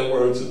quote that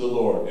word to the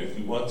Lord. If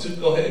you want to,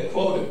 go ahead and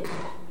quote it.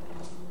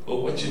 But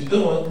what you're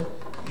doing,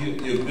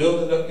 you're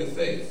building up your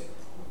faith.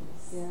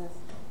 Yes.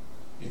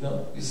 You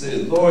know, you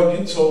say, Lord,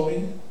 you told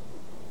me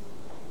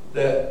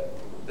that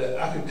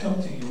I could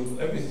come to you with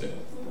everything.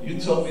 You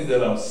told me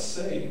that I'm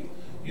saved.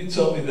 You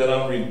told me that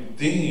I'm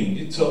redeemed.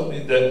 You told me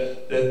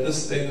that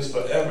this thing is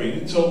forever.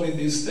 You told me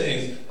these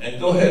things. And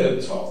go ahead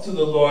and talk to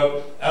the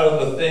Lord out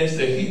of the things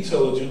that he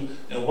told you.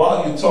 And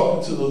while you're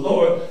talking to the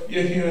Lord,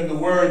 you're hearing the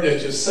word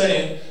that you're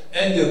saying,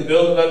 and you're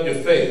building up your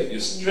faith.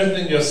 You're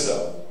strengthening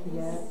yourself.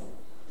 Yes.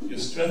 You're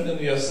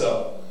strengthening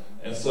yourself.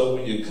 And so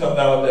when you come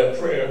out of that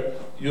prayer,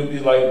 you'll be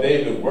like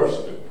David,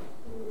 worshiping.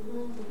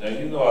 Now,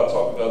 you know I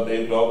talk about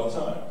David all the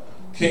time.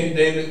 King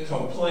David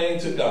complained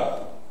to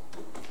God.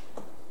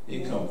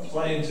 He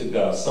complained to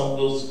God. Some of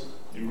those,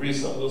 you read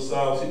some of those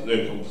Psalms,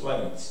 they're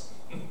complaints.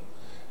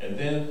 And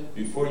then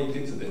before you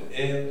get to the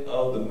end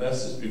of the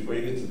message, before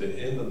you get to the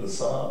end of the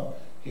Psalm,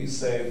 he's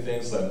saying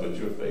things like, but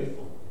you're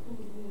faithful.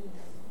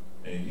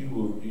 And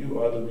you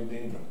are the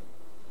Redeemer.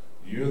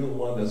 You're the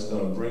one that's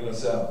going to bring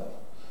us out.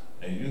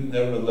 And you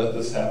never let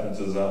this happen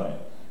to Zion.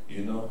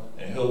 You know?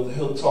 And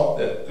he'll talk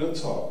that good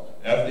talk.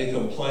 After he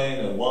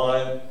complained and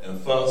whined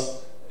and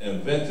fussed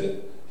and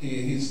vented,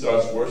 he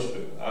starts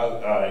worshiping.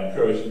 I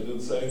encourage you to do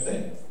the same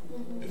thing.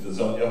 If it's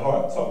on your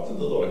heart, talk to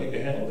the Lord. He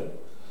can handle it.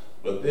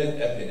 But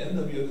then at the end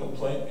of your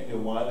complaint and your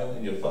whining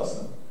and your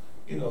fussing,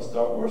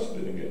 start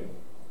worshiping again.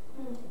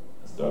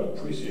 And start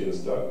appreciating,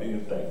 start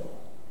being thankful.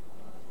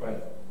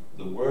 Right?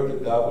 The Word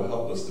of God will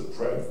help us to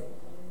pray.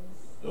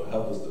 It'll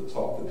help us to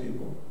talk to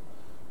people.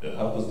 It'll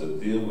help us to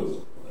deal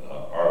with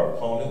our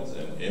opponents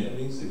and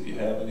enemies, if you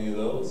have any of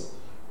those.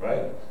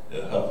 Right?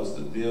 It'll help us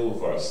to deal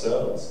with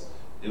ourselves.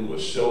 It will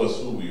show us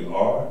who we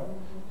are.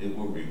 It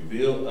will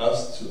reveal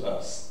us to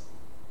us.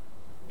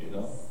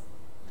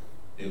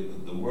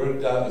 The Word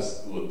of God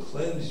will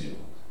cleanse you.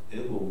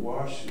 It will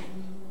wash you.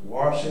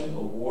 Washing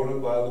or water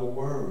by the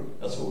Word.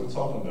 That's what we're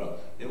talking about.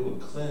 It will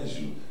cleanse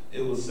you.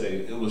 It will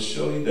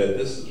show you that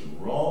this is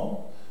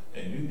wrong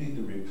and you need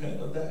to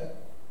repent of that.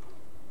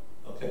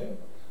 Okay?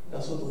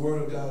 That's what the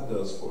Word of God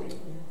does for you.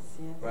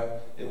 Yes. Right?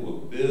 It will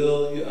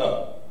build you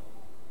up.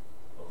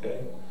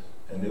 Okay?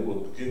 And it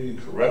will give you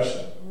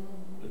correction.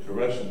 The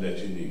correction that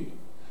you need.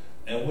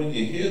 And when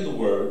you hear the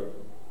word,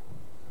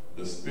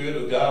 the Spirit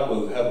of God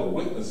will have a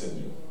witness in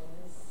you.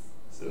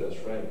 So that's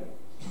right.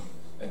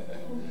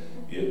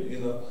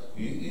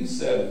 You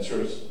sat in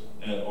church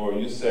or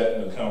you sat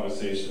in a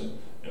conversation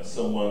and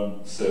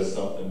someone says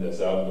something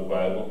that's out of the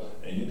Bible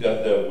and you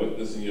got that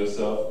witness in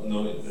yourself.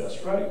 No,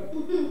 that's right.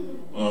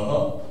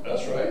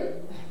 That's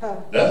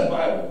right. That's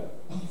Bible.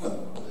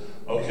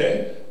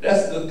 Okay?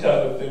 That's the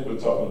kind of thing we're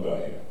talking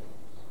about here.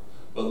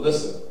 But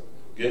listen,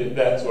 getting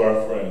back to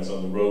our friends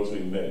on the road to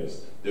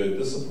Emmaus, they're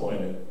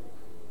disappointed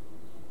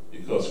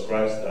because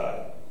Christ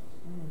died.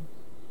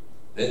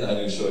 They're not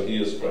even sure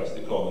he is Christ.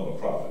 They call him a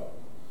prophet.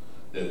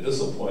 They're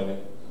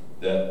disappointed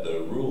that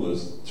the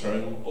rulers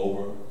turned him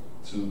over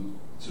to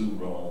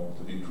Rome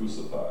to be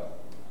crucified.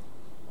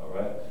 All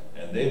right?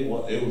 And they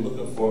were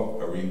looking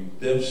for a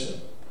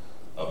redemption,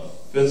 a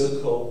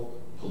physical,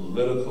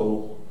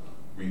 political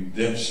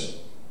redemption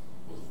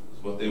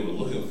is what they were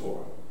looking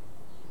for.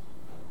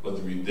 But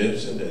the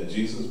redemption that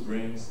Jesus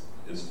brings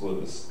is for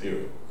the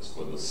spirit, it's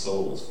for the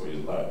soul, it's for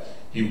your life.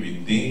 He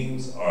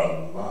redeems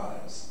our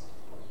lives.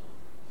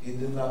 He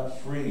did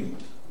not free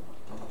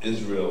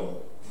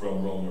Israel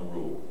from Roman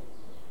rule.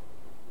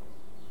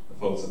 The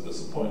folks are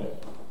disappointed.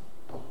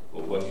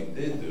 But what he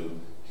did do,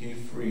 he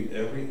freed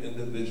every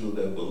individual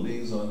that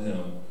believes on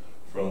him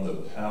from the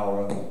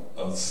power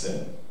of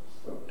sin.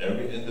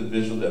 Every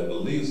individual that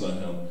believes on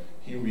him,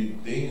 he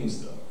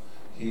redeems them.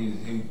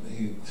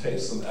 He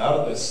takes them out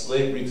of their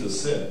slavery to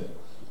sin,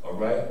 all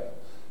right?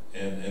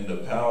 And the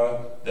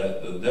power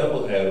that the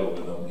devil had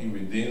over them, he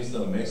redeems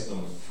them, makes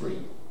them free.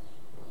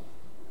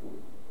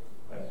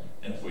 Right?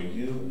 And for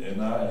you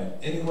and I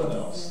and anyone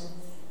else,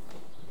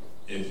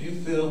 if you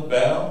feel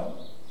bound,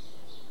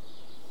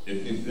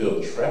 if you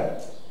feel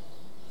trapped,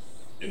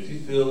 if you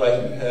feel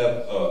like you have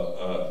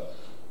a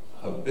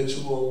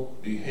habitual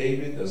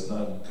behavior that's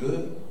not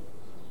good,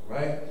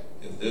 right?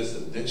 If there's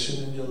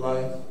addiction in your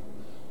life,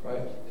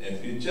 right?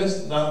 If you're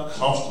just not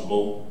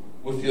comfortable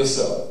with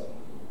yourself,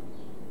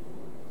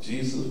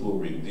 Jesus will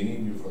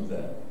redeem you from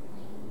that.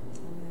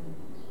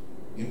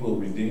 He will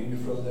redeem you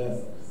from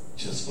that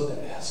just for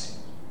the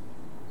asking.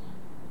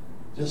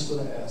 Just for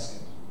the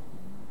asking.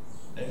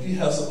 And if you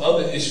have some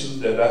other issues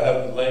that I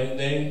haven't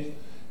named,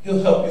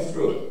 he'll help you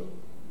through it.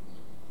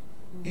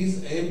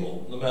 He's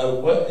able, no matter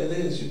what it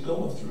is you're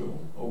going through,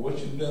 or what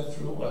you've been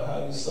through, or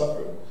how you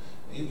suffered,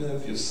 even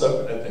if you're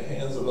suffering at the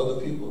hands of other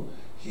people,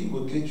 He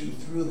will get you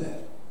through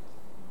that.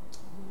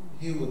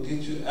 He will get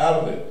you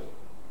out of it.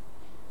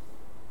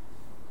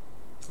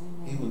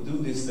 He will do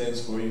these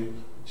things for you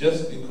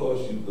just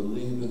because you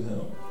believe in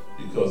Him.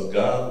 Because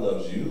God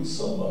loves you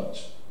so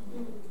much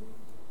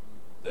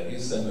that He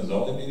sent His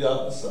only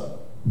begotten Son.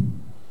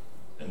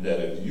 And that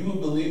if you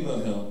will believe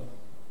in Him,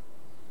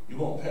 you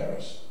won't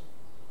perish.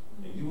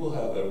 And you will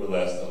have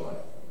everlasting life.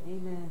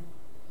 Amen.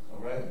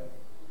 All right?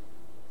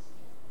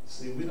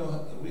 See, we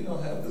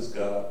don't have this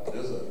God.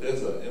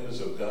 There's an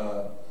image of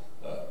God,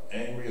 an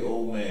angry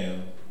old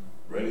man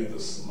ready to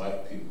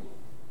smite people.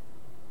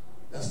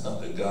 That's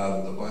not the God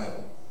of the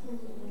Bible.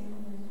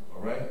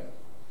 All right?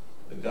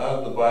 The God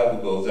of the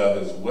Bible goes out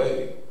His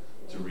way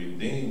to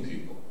redeem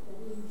people,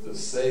 to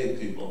save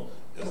people.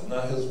 It's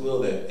not His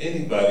will that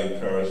anybody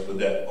perish, but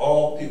that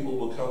all people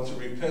will come to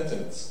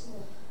repentance.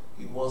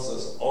 He wants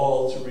us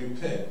all to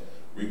repent.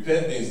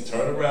 Repent means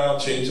turn around,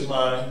 change your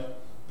mind,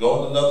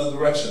 go in another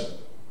direction.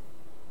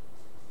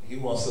 He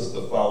wants us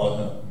to follow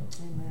Him.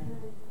 Amen.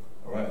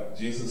 All right?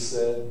 Jesus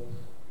said,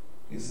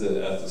 He said,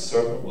 as the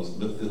serpent was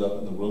lifted up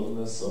in the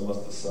wilderness, so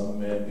must the Son of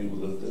Man be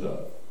lifted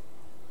up.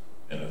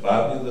 And if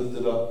I be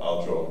lifted up,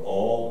 I'll draw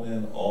all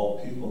men, all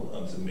people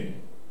unto me.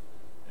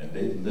 And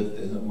they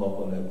lifted Him up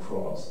on that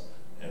cross.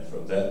 And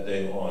from that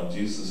day on,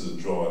 Jesus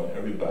is drawing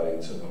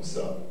everybody to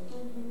Himself.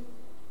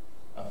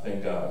 I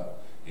thank God.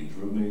 He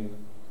drew me.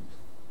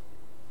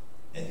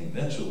 And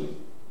eventually,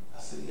 I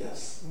said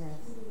yes. Yes.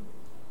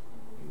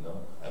 You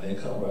know, I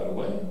didn't come right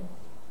away.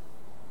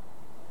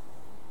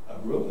 I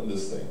grew up in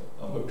this thing.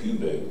 I'm a pew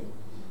baby.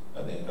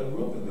 I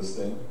grew up in this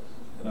thing,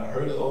 and I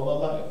heard it all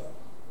my life.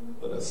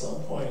 But at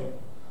some point,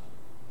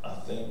 I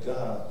thank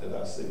God that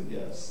I said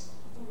yes.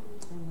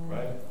 Amen.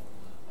 Right?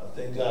 I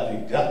thank God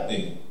He got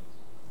me.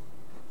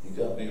 He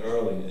got me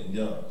early and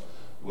young.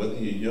 Whether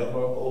you're young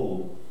or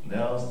old,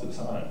 now's the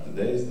time.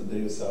 Today is the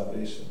day of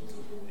salvation.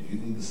 And you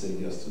need to say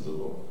yes to the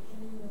Lord.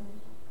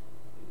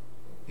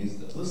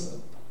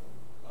 Listen,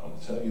 I'm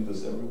telling you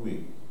this every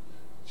week.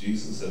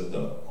 Jesus has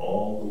done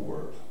all the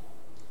work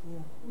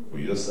for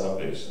your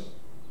salvation.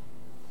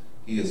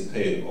 He has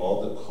paid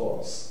all the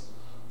costs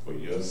for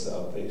your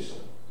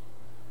salvation.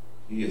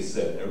 He has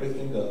set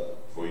everything up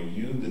for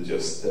you to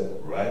just step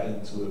right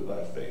into it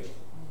by faith.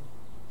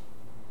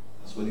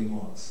 That's what He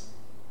wants.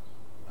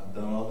 I've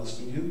done all this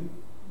for you.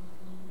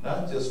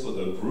 Not just for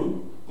the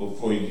group, but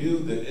for you,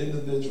 the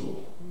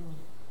individual.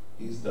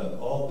 He's done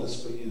all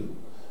this for you.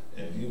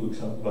 And if you would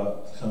come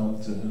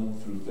to Him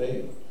through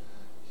faith,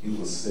 He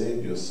will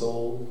save your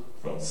soul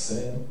from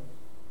sin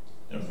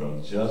and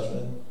from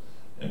judgment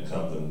and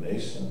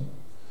condemnation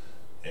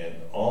and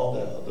all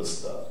that other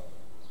stuff.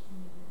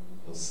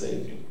 He'll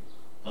save you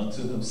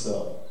unto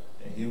Himself,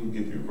 and He will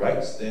give you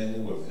right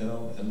standing with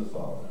Him and the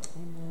Father.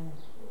 Amen.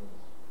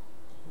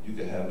 You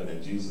can have it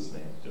in Jesus'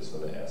 name, just for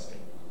the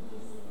asking.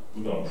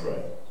 We're going to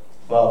pray.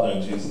 Father,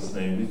 in Jesus'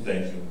 name, we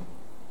thank You.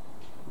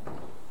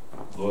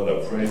 Lord,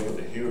 I pray for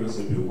the hearers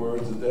of Your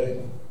word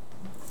today.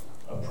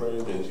 I pray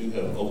that You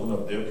have opened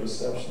up their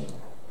perception,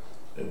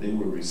 that they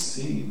will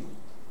receive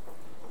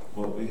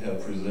what we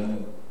have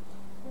presented.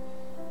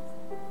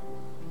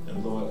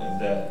 And Lord,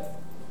 and that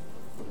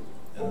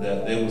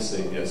they will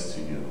say yes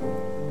to You.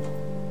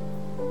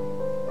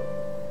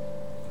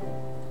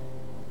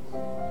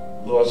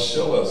 Lord,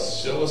 show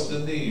us the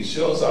need.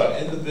 Show us our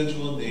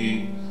individual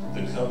need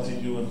to come to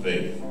You in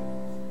faith.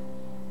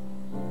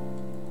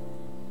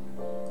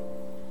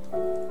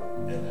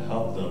 And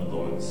help them,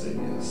 Lord, to say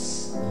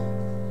yes.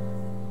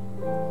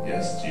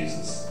 Yes,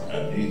 Jesus,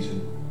 I need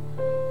You.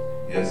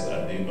 Yes,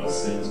 I need my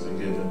sins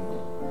forgiven.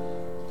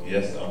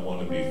 Yes, I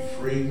want to be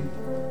free.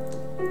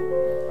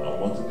 I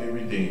want to be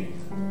redeemed.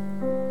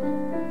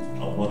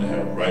 I want to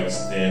have right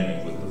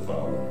standing with the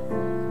Father.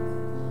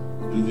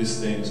 Do these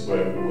things for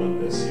everyone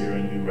that's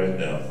hearing You right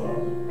now,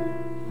 Father.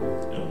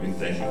 And we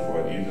thank You for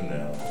it even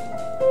now.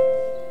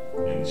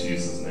 In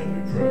Jesus' name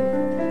we pray.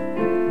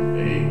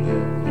 Amen.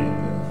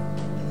 Amen.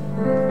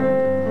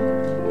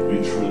 We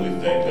truly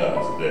thank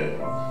God today.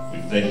 We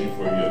thank You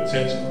for Your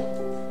attention.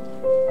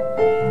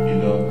 You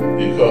know,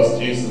 because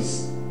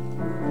Jesus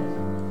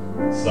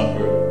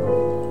suffered,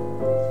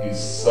 He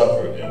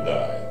suffered and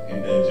died. He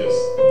didn't just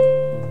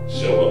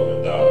show up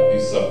and die. He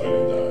suffered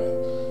and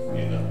died,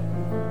 you know.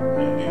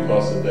 And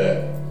because of that,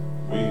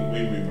 we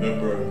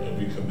remember and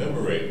we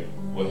commemorate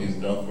what He's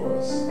done for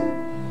us.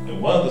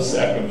 And one of the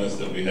sacraments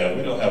that we have,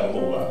 we don't have a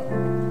whole lot,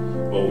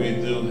 but we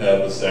do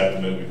have a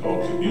sacrament we call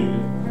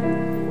communion,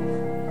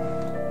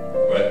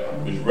 right?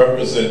 Which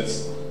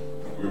represents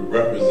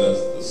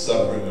the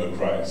suffering of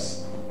Christ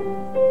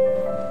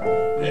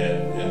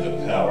and the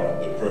power,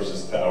 the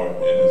purchase power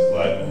in His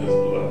life and His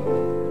blood.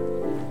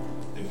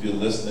 If you're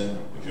listening,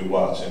 if you're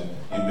watching,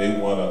 you may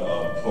want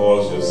to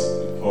pause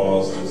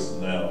this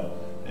now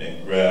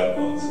and grab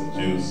some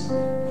juice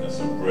and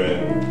some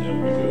bread,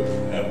 and we could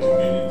have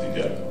communion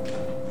together.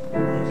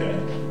 Okay?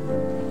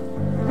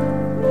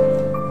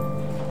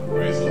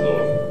 Praise the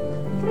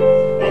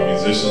Lord.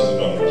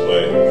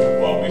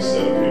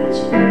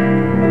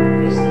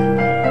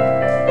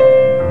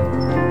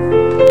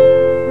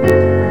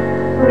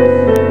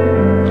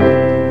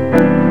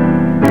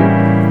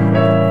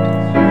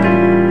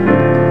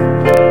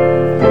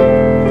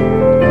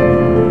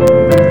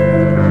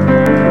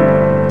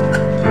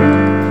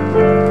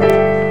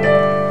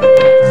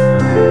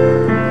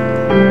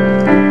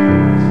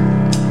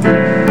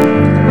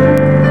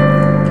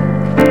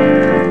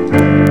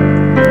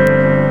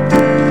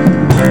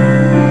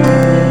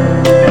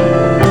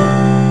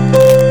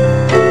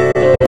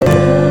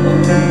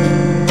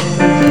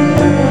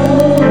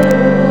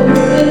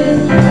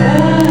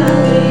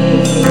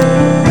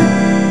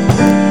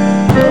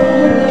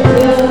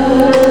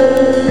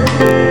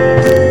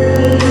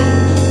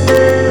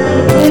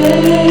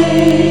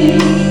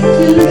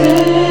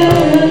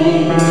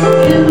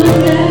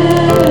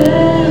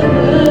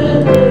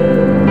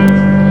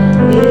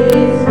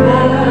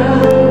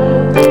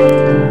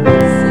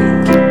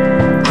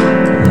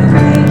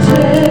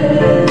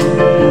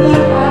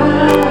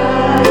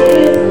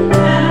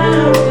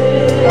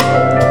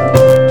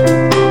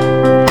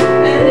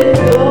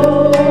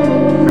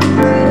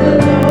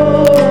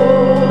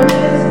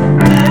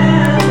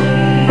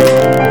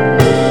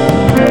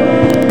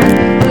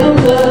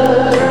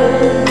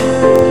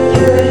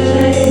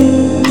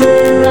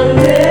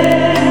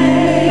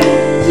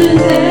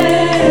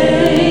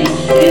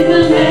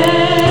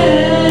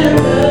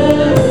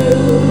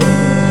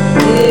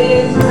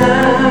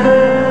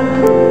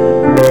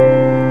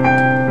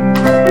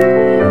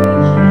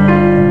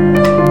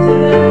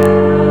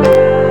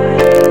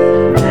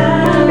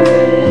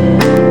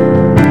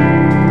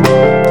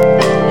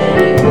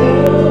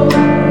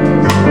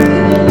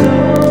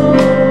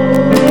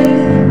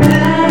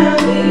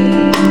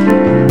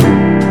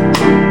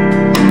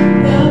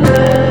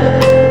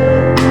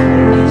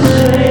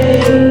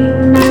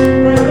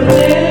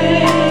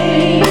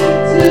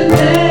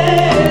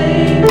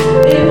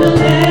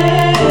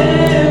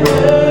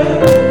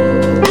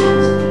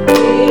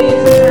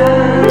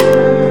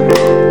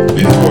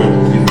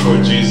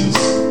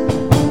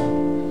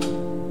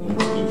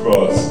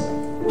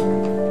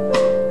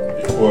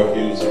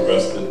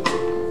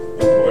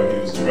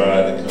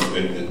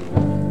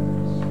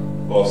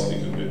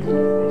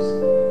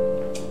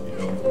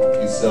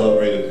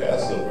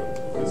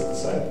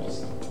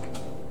 disciples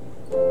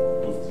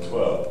with the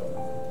 12.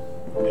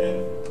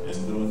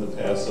 And during the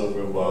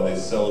Passover, while they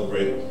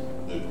celebrate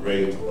the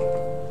great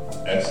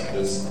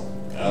exodus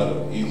out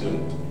of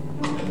Egypt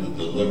and the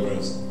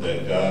deliverance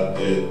that God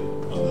did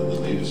under the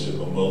leadership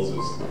of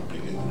Moses to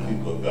get the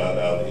people of God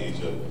out of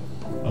Egypt,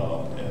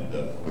 and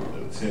the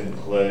 10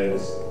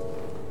 plagues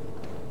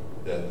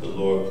that the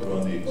Lord put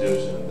on the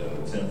Egyptians, and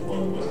the 10th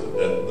one was the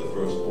death of the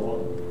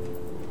firstborn.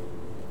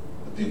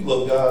 The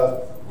people of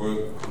God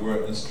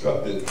were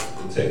instructed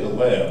to take a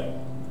lamb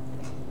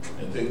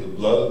and take the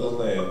blood of the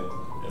lamb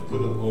and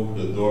put it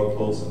over the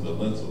doorposts and the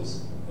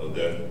lintels of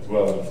their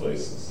dwelling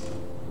places.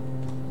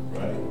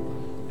 Right?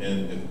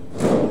 And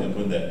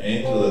when the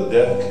angel of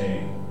death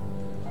came,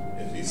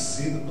 if he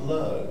see the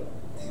blood,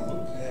 he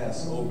would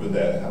pass over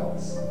that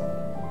house.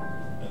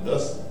 And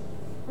thus,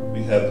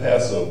 we have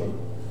Passover.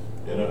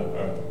 And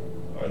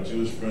our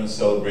Jewish friends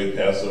celebrate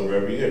Passover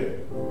every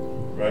year.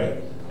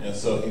 Right? And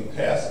so he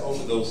passed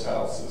over those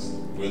houses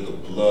where the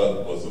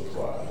blood was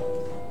applied.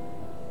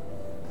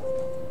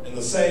 In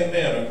the same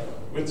manner,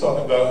 we're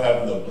talking about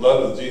having the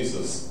blood of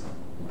Jesus,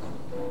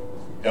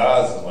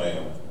 God's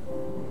Lamb,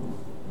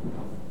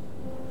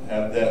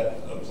 have that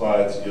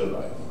applied to your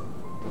life.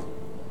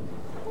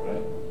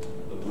 Right?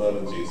 The blood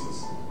of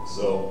Jesus.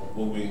 So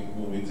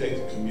when we take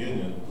the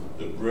communion,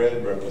 the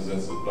bread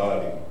represents his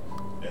body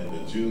and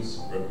the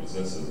juice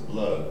represents his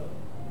blood.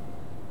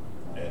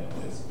 And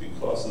it's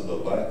because of the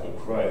life of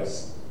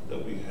Christ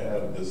that we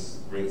have this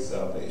great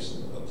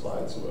salvation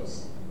applied to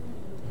us.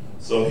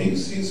 So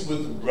he's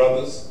with the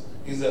brothers,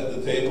 he's at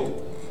the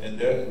table, and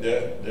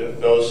they're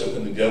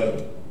fellowshipping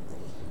together.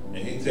 And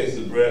he takes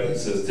the bread, he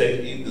says,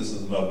 "Take, eat, this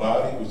is my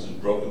body, which is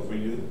broken for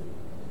you."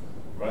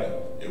 Right?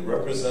 It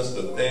represents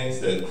the things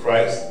that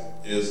Christ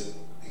he's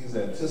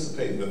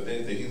anticipating the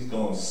things that he's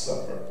going to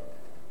suffer.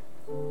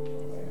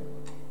 Right?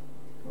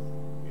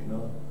 You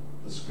know,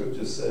 the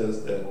scripture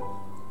says that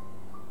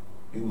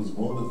he was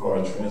wounded for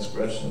our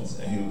transgressions,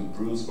 and he was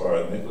bruised for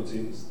our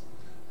iniquities,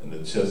 and the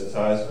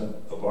chastisement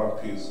of our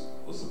peace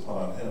was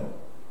upon him.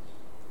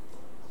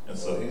 And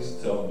so he's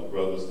telling the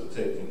brothers to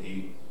take and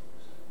eat.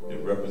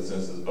 It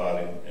represents his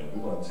body, and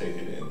we're going to take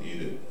it and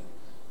eat it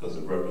because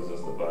it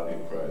represents the body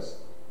of Christ,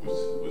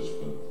 which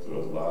went through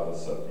a lot of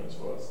sufferings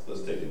for us.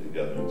 Let's take it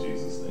together in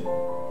Jesus' name.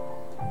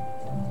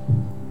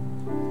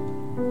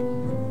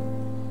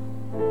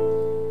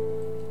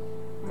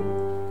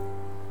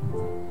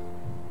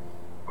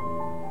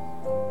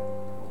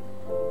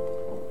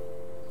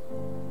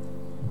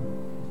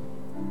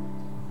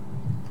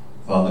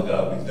 Father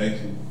God, we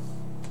thank you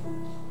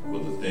for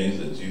the things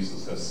that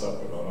Jesus has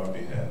suffered on our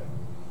behalf.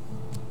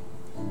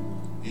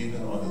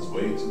 Even on his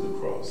way to the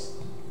cross,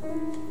 we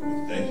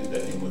thank you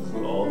that he went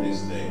through all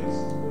these things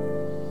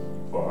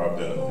for our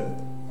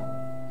benefit.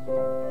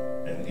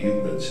 And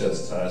even the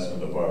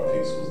chastisement of our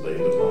peace was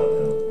laid upon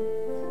him.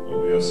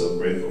 And we are so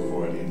grateful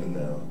for it even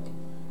now.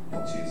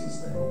 In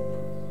Jesus' name.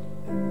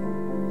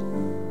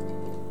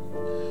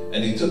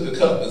 And he took the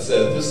cup and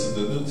said, "This is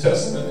the New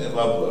Testament in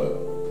my blood."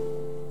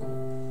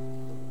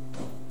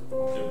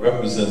 It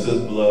represents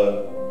his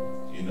blood,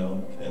 you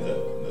know, and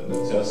the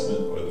New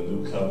Testament or the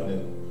New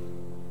Covenant.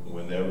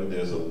 Whenever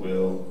there's a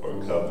will or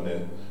a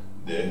covenant,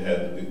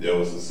 there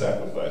was a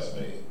sacrifice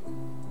made.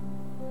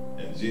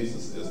 And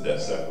Jesus is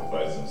that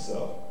sacrifice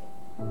himself.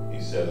 He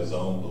shed his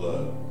own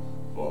blood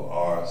for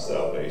our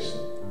salvation.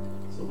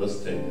 So let's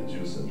take the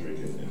juice and drink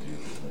it in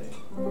Jesus' name.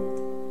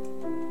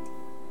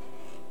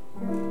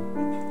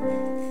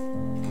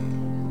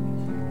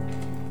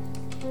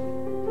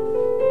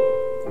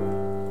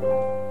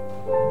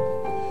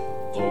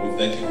 Lord, we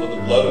thank you for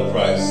the blood of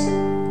Christ,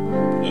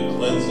 the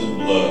cleansing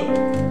blood,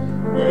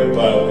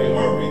 whereby we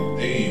are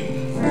redeemed,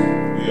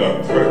 we are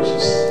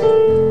purchased,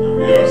 and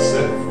we are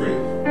set free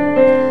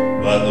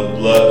by the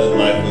blood and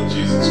life of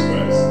Jesus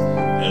Christ.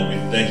 And we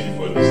thank you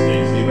for these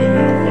things even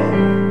now,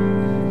 Father.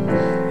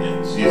 In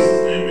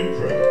Jesus' name we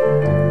pray.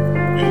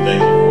 We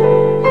thank you for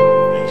it.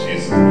 In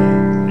Jesus'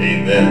 name,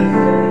 amen.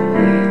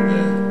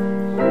 Amen.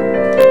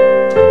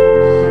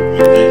 We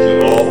thank you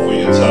all for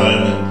your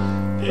time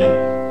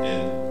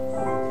and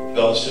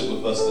fellowship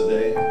with us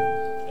today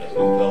as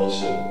we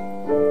fellowship.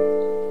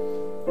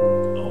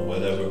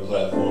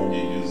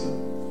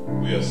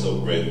 We are so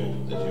grateful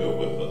that you are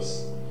with us.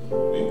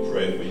 We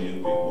pray for you.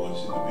 We want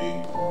you to be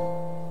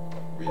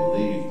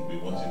relieved. We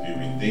want you to be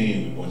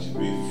redeemed. We want you to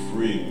be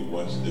free. We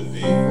want you to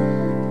be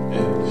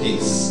at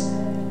peace.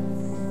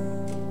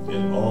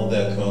 And all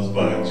that comes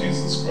by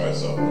Jesus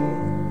Christ our Lord.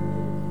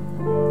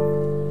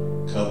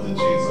 Come to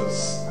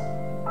Jesus.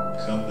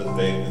 Come to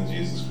faith in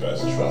Jesus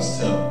Christ.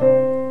 Trust him.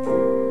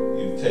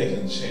 You've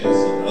taken a chance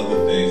on other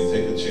things.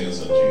 Take a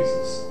chance on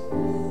Jesus.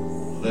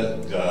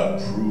 Let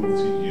God prove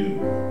to you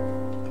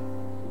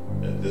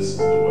that this is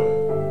the way.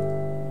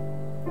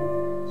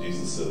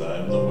 Jesus said, "I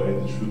am the way,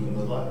 the truth, and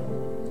the life.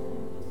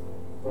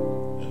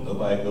 And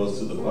nobody goes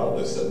to the Father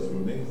except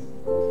through me."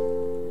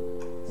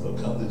 So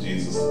come to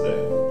Jesus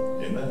today.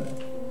 Amen.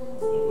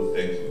 And we'll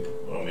thank you.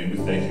 We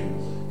thank you.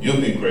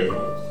 You'll be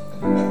grateful.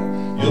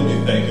 You'll be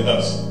thanking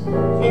us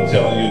for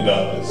telling you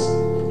about this.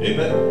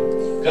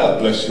 Amen. God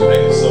bless you.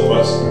 Thank you so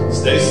much.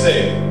 Stay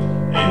safe.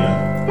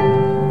 Amen.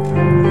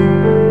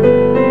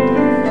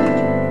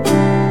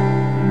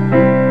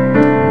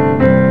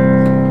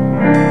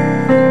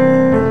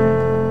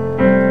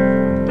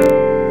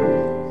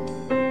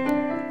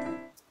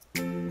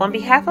 On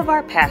behalf of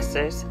our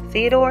pastors,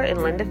 Theodore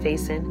and Linda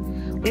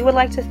Faison, we would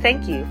like to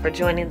thank you for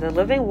joining the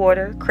Living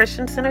Water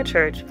Christian Center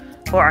Church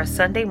for our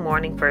Sunday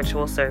morning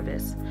virtual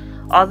service.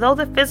 Although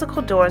the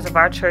physical doors of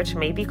our church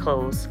may be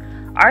closed,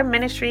 our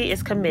ministry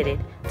is committed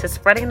to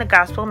spreading the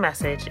gospel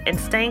message and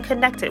staying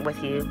connected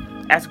with you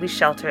as we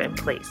shelter in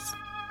place.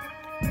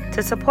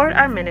 To support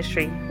our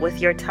ministry with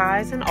your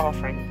tithes and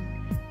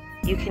offering,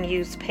 you can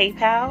use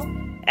PayPal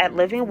at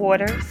Living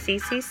Water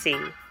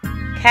CCC,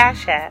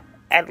 Cash App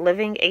at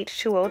Living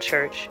H2O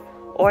Church,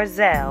 or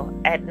Zelle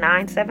at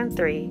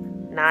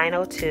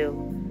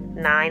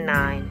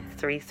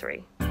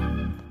 973-902-9933.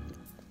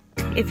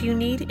 If you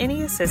need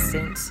any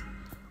assistance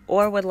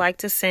or would like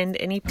to send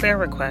any prayer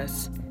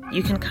requests,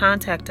 you can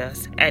contact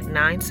us at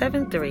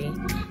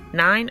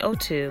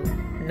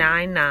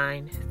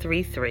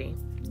 973-902-9933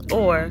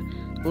 or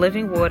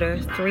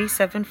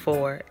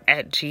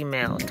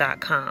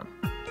livingwater374@gmail.com.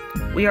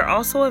 We are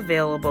also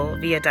available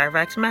via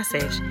direct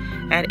message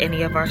at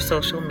any of our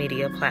social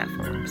media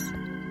platforms.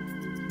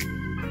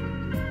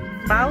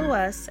 Follow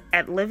us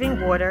at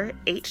Living Water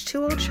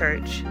H2O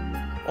Church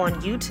on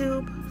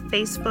YouTube,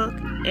 Facebook,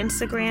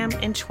 Instagram,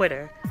 and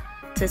Twitter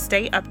to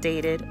stay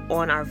updated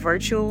on our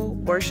virtual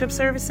worship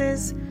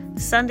services,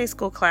 Sunday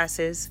school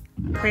classes,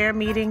 prayer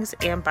meetings,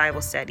 and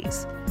Bible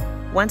studies.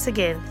 Once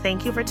again,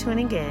 thank you for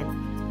tuning in.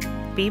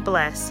 Be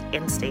blessed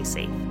and stay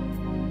safe.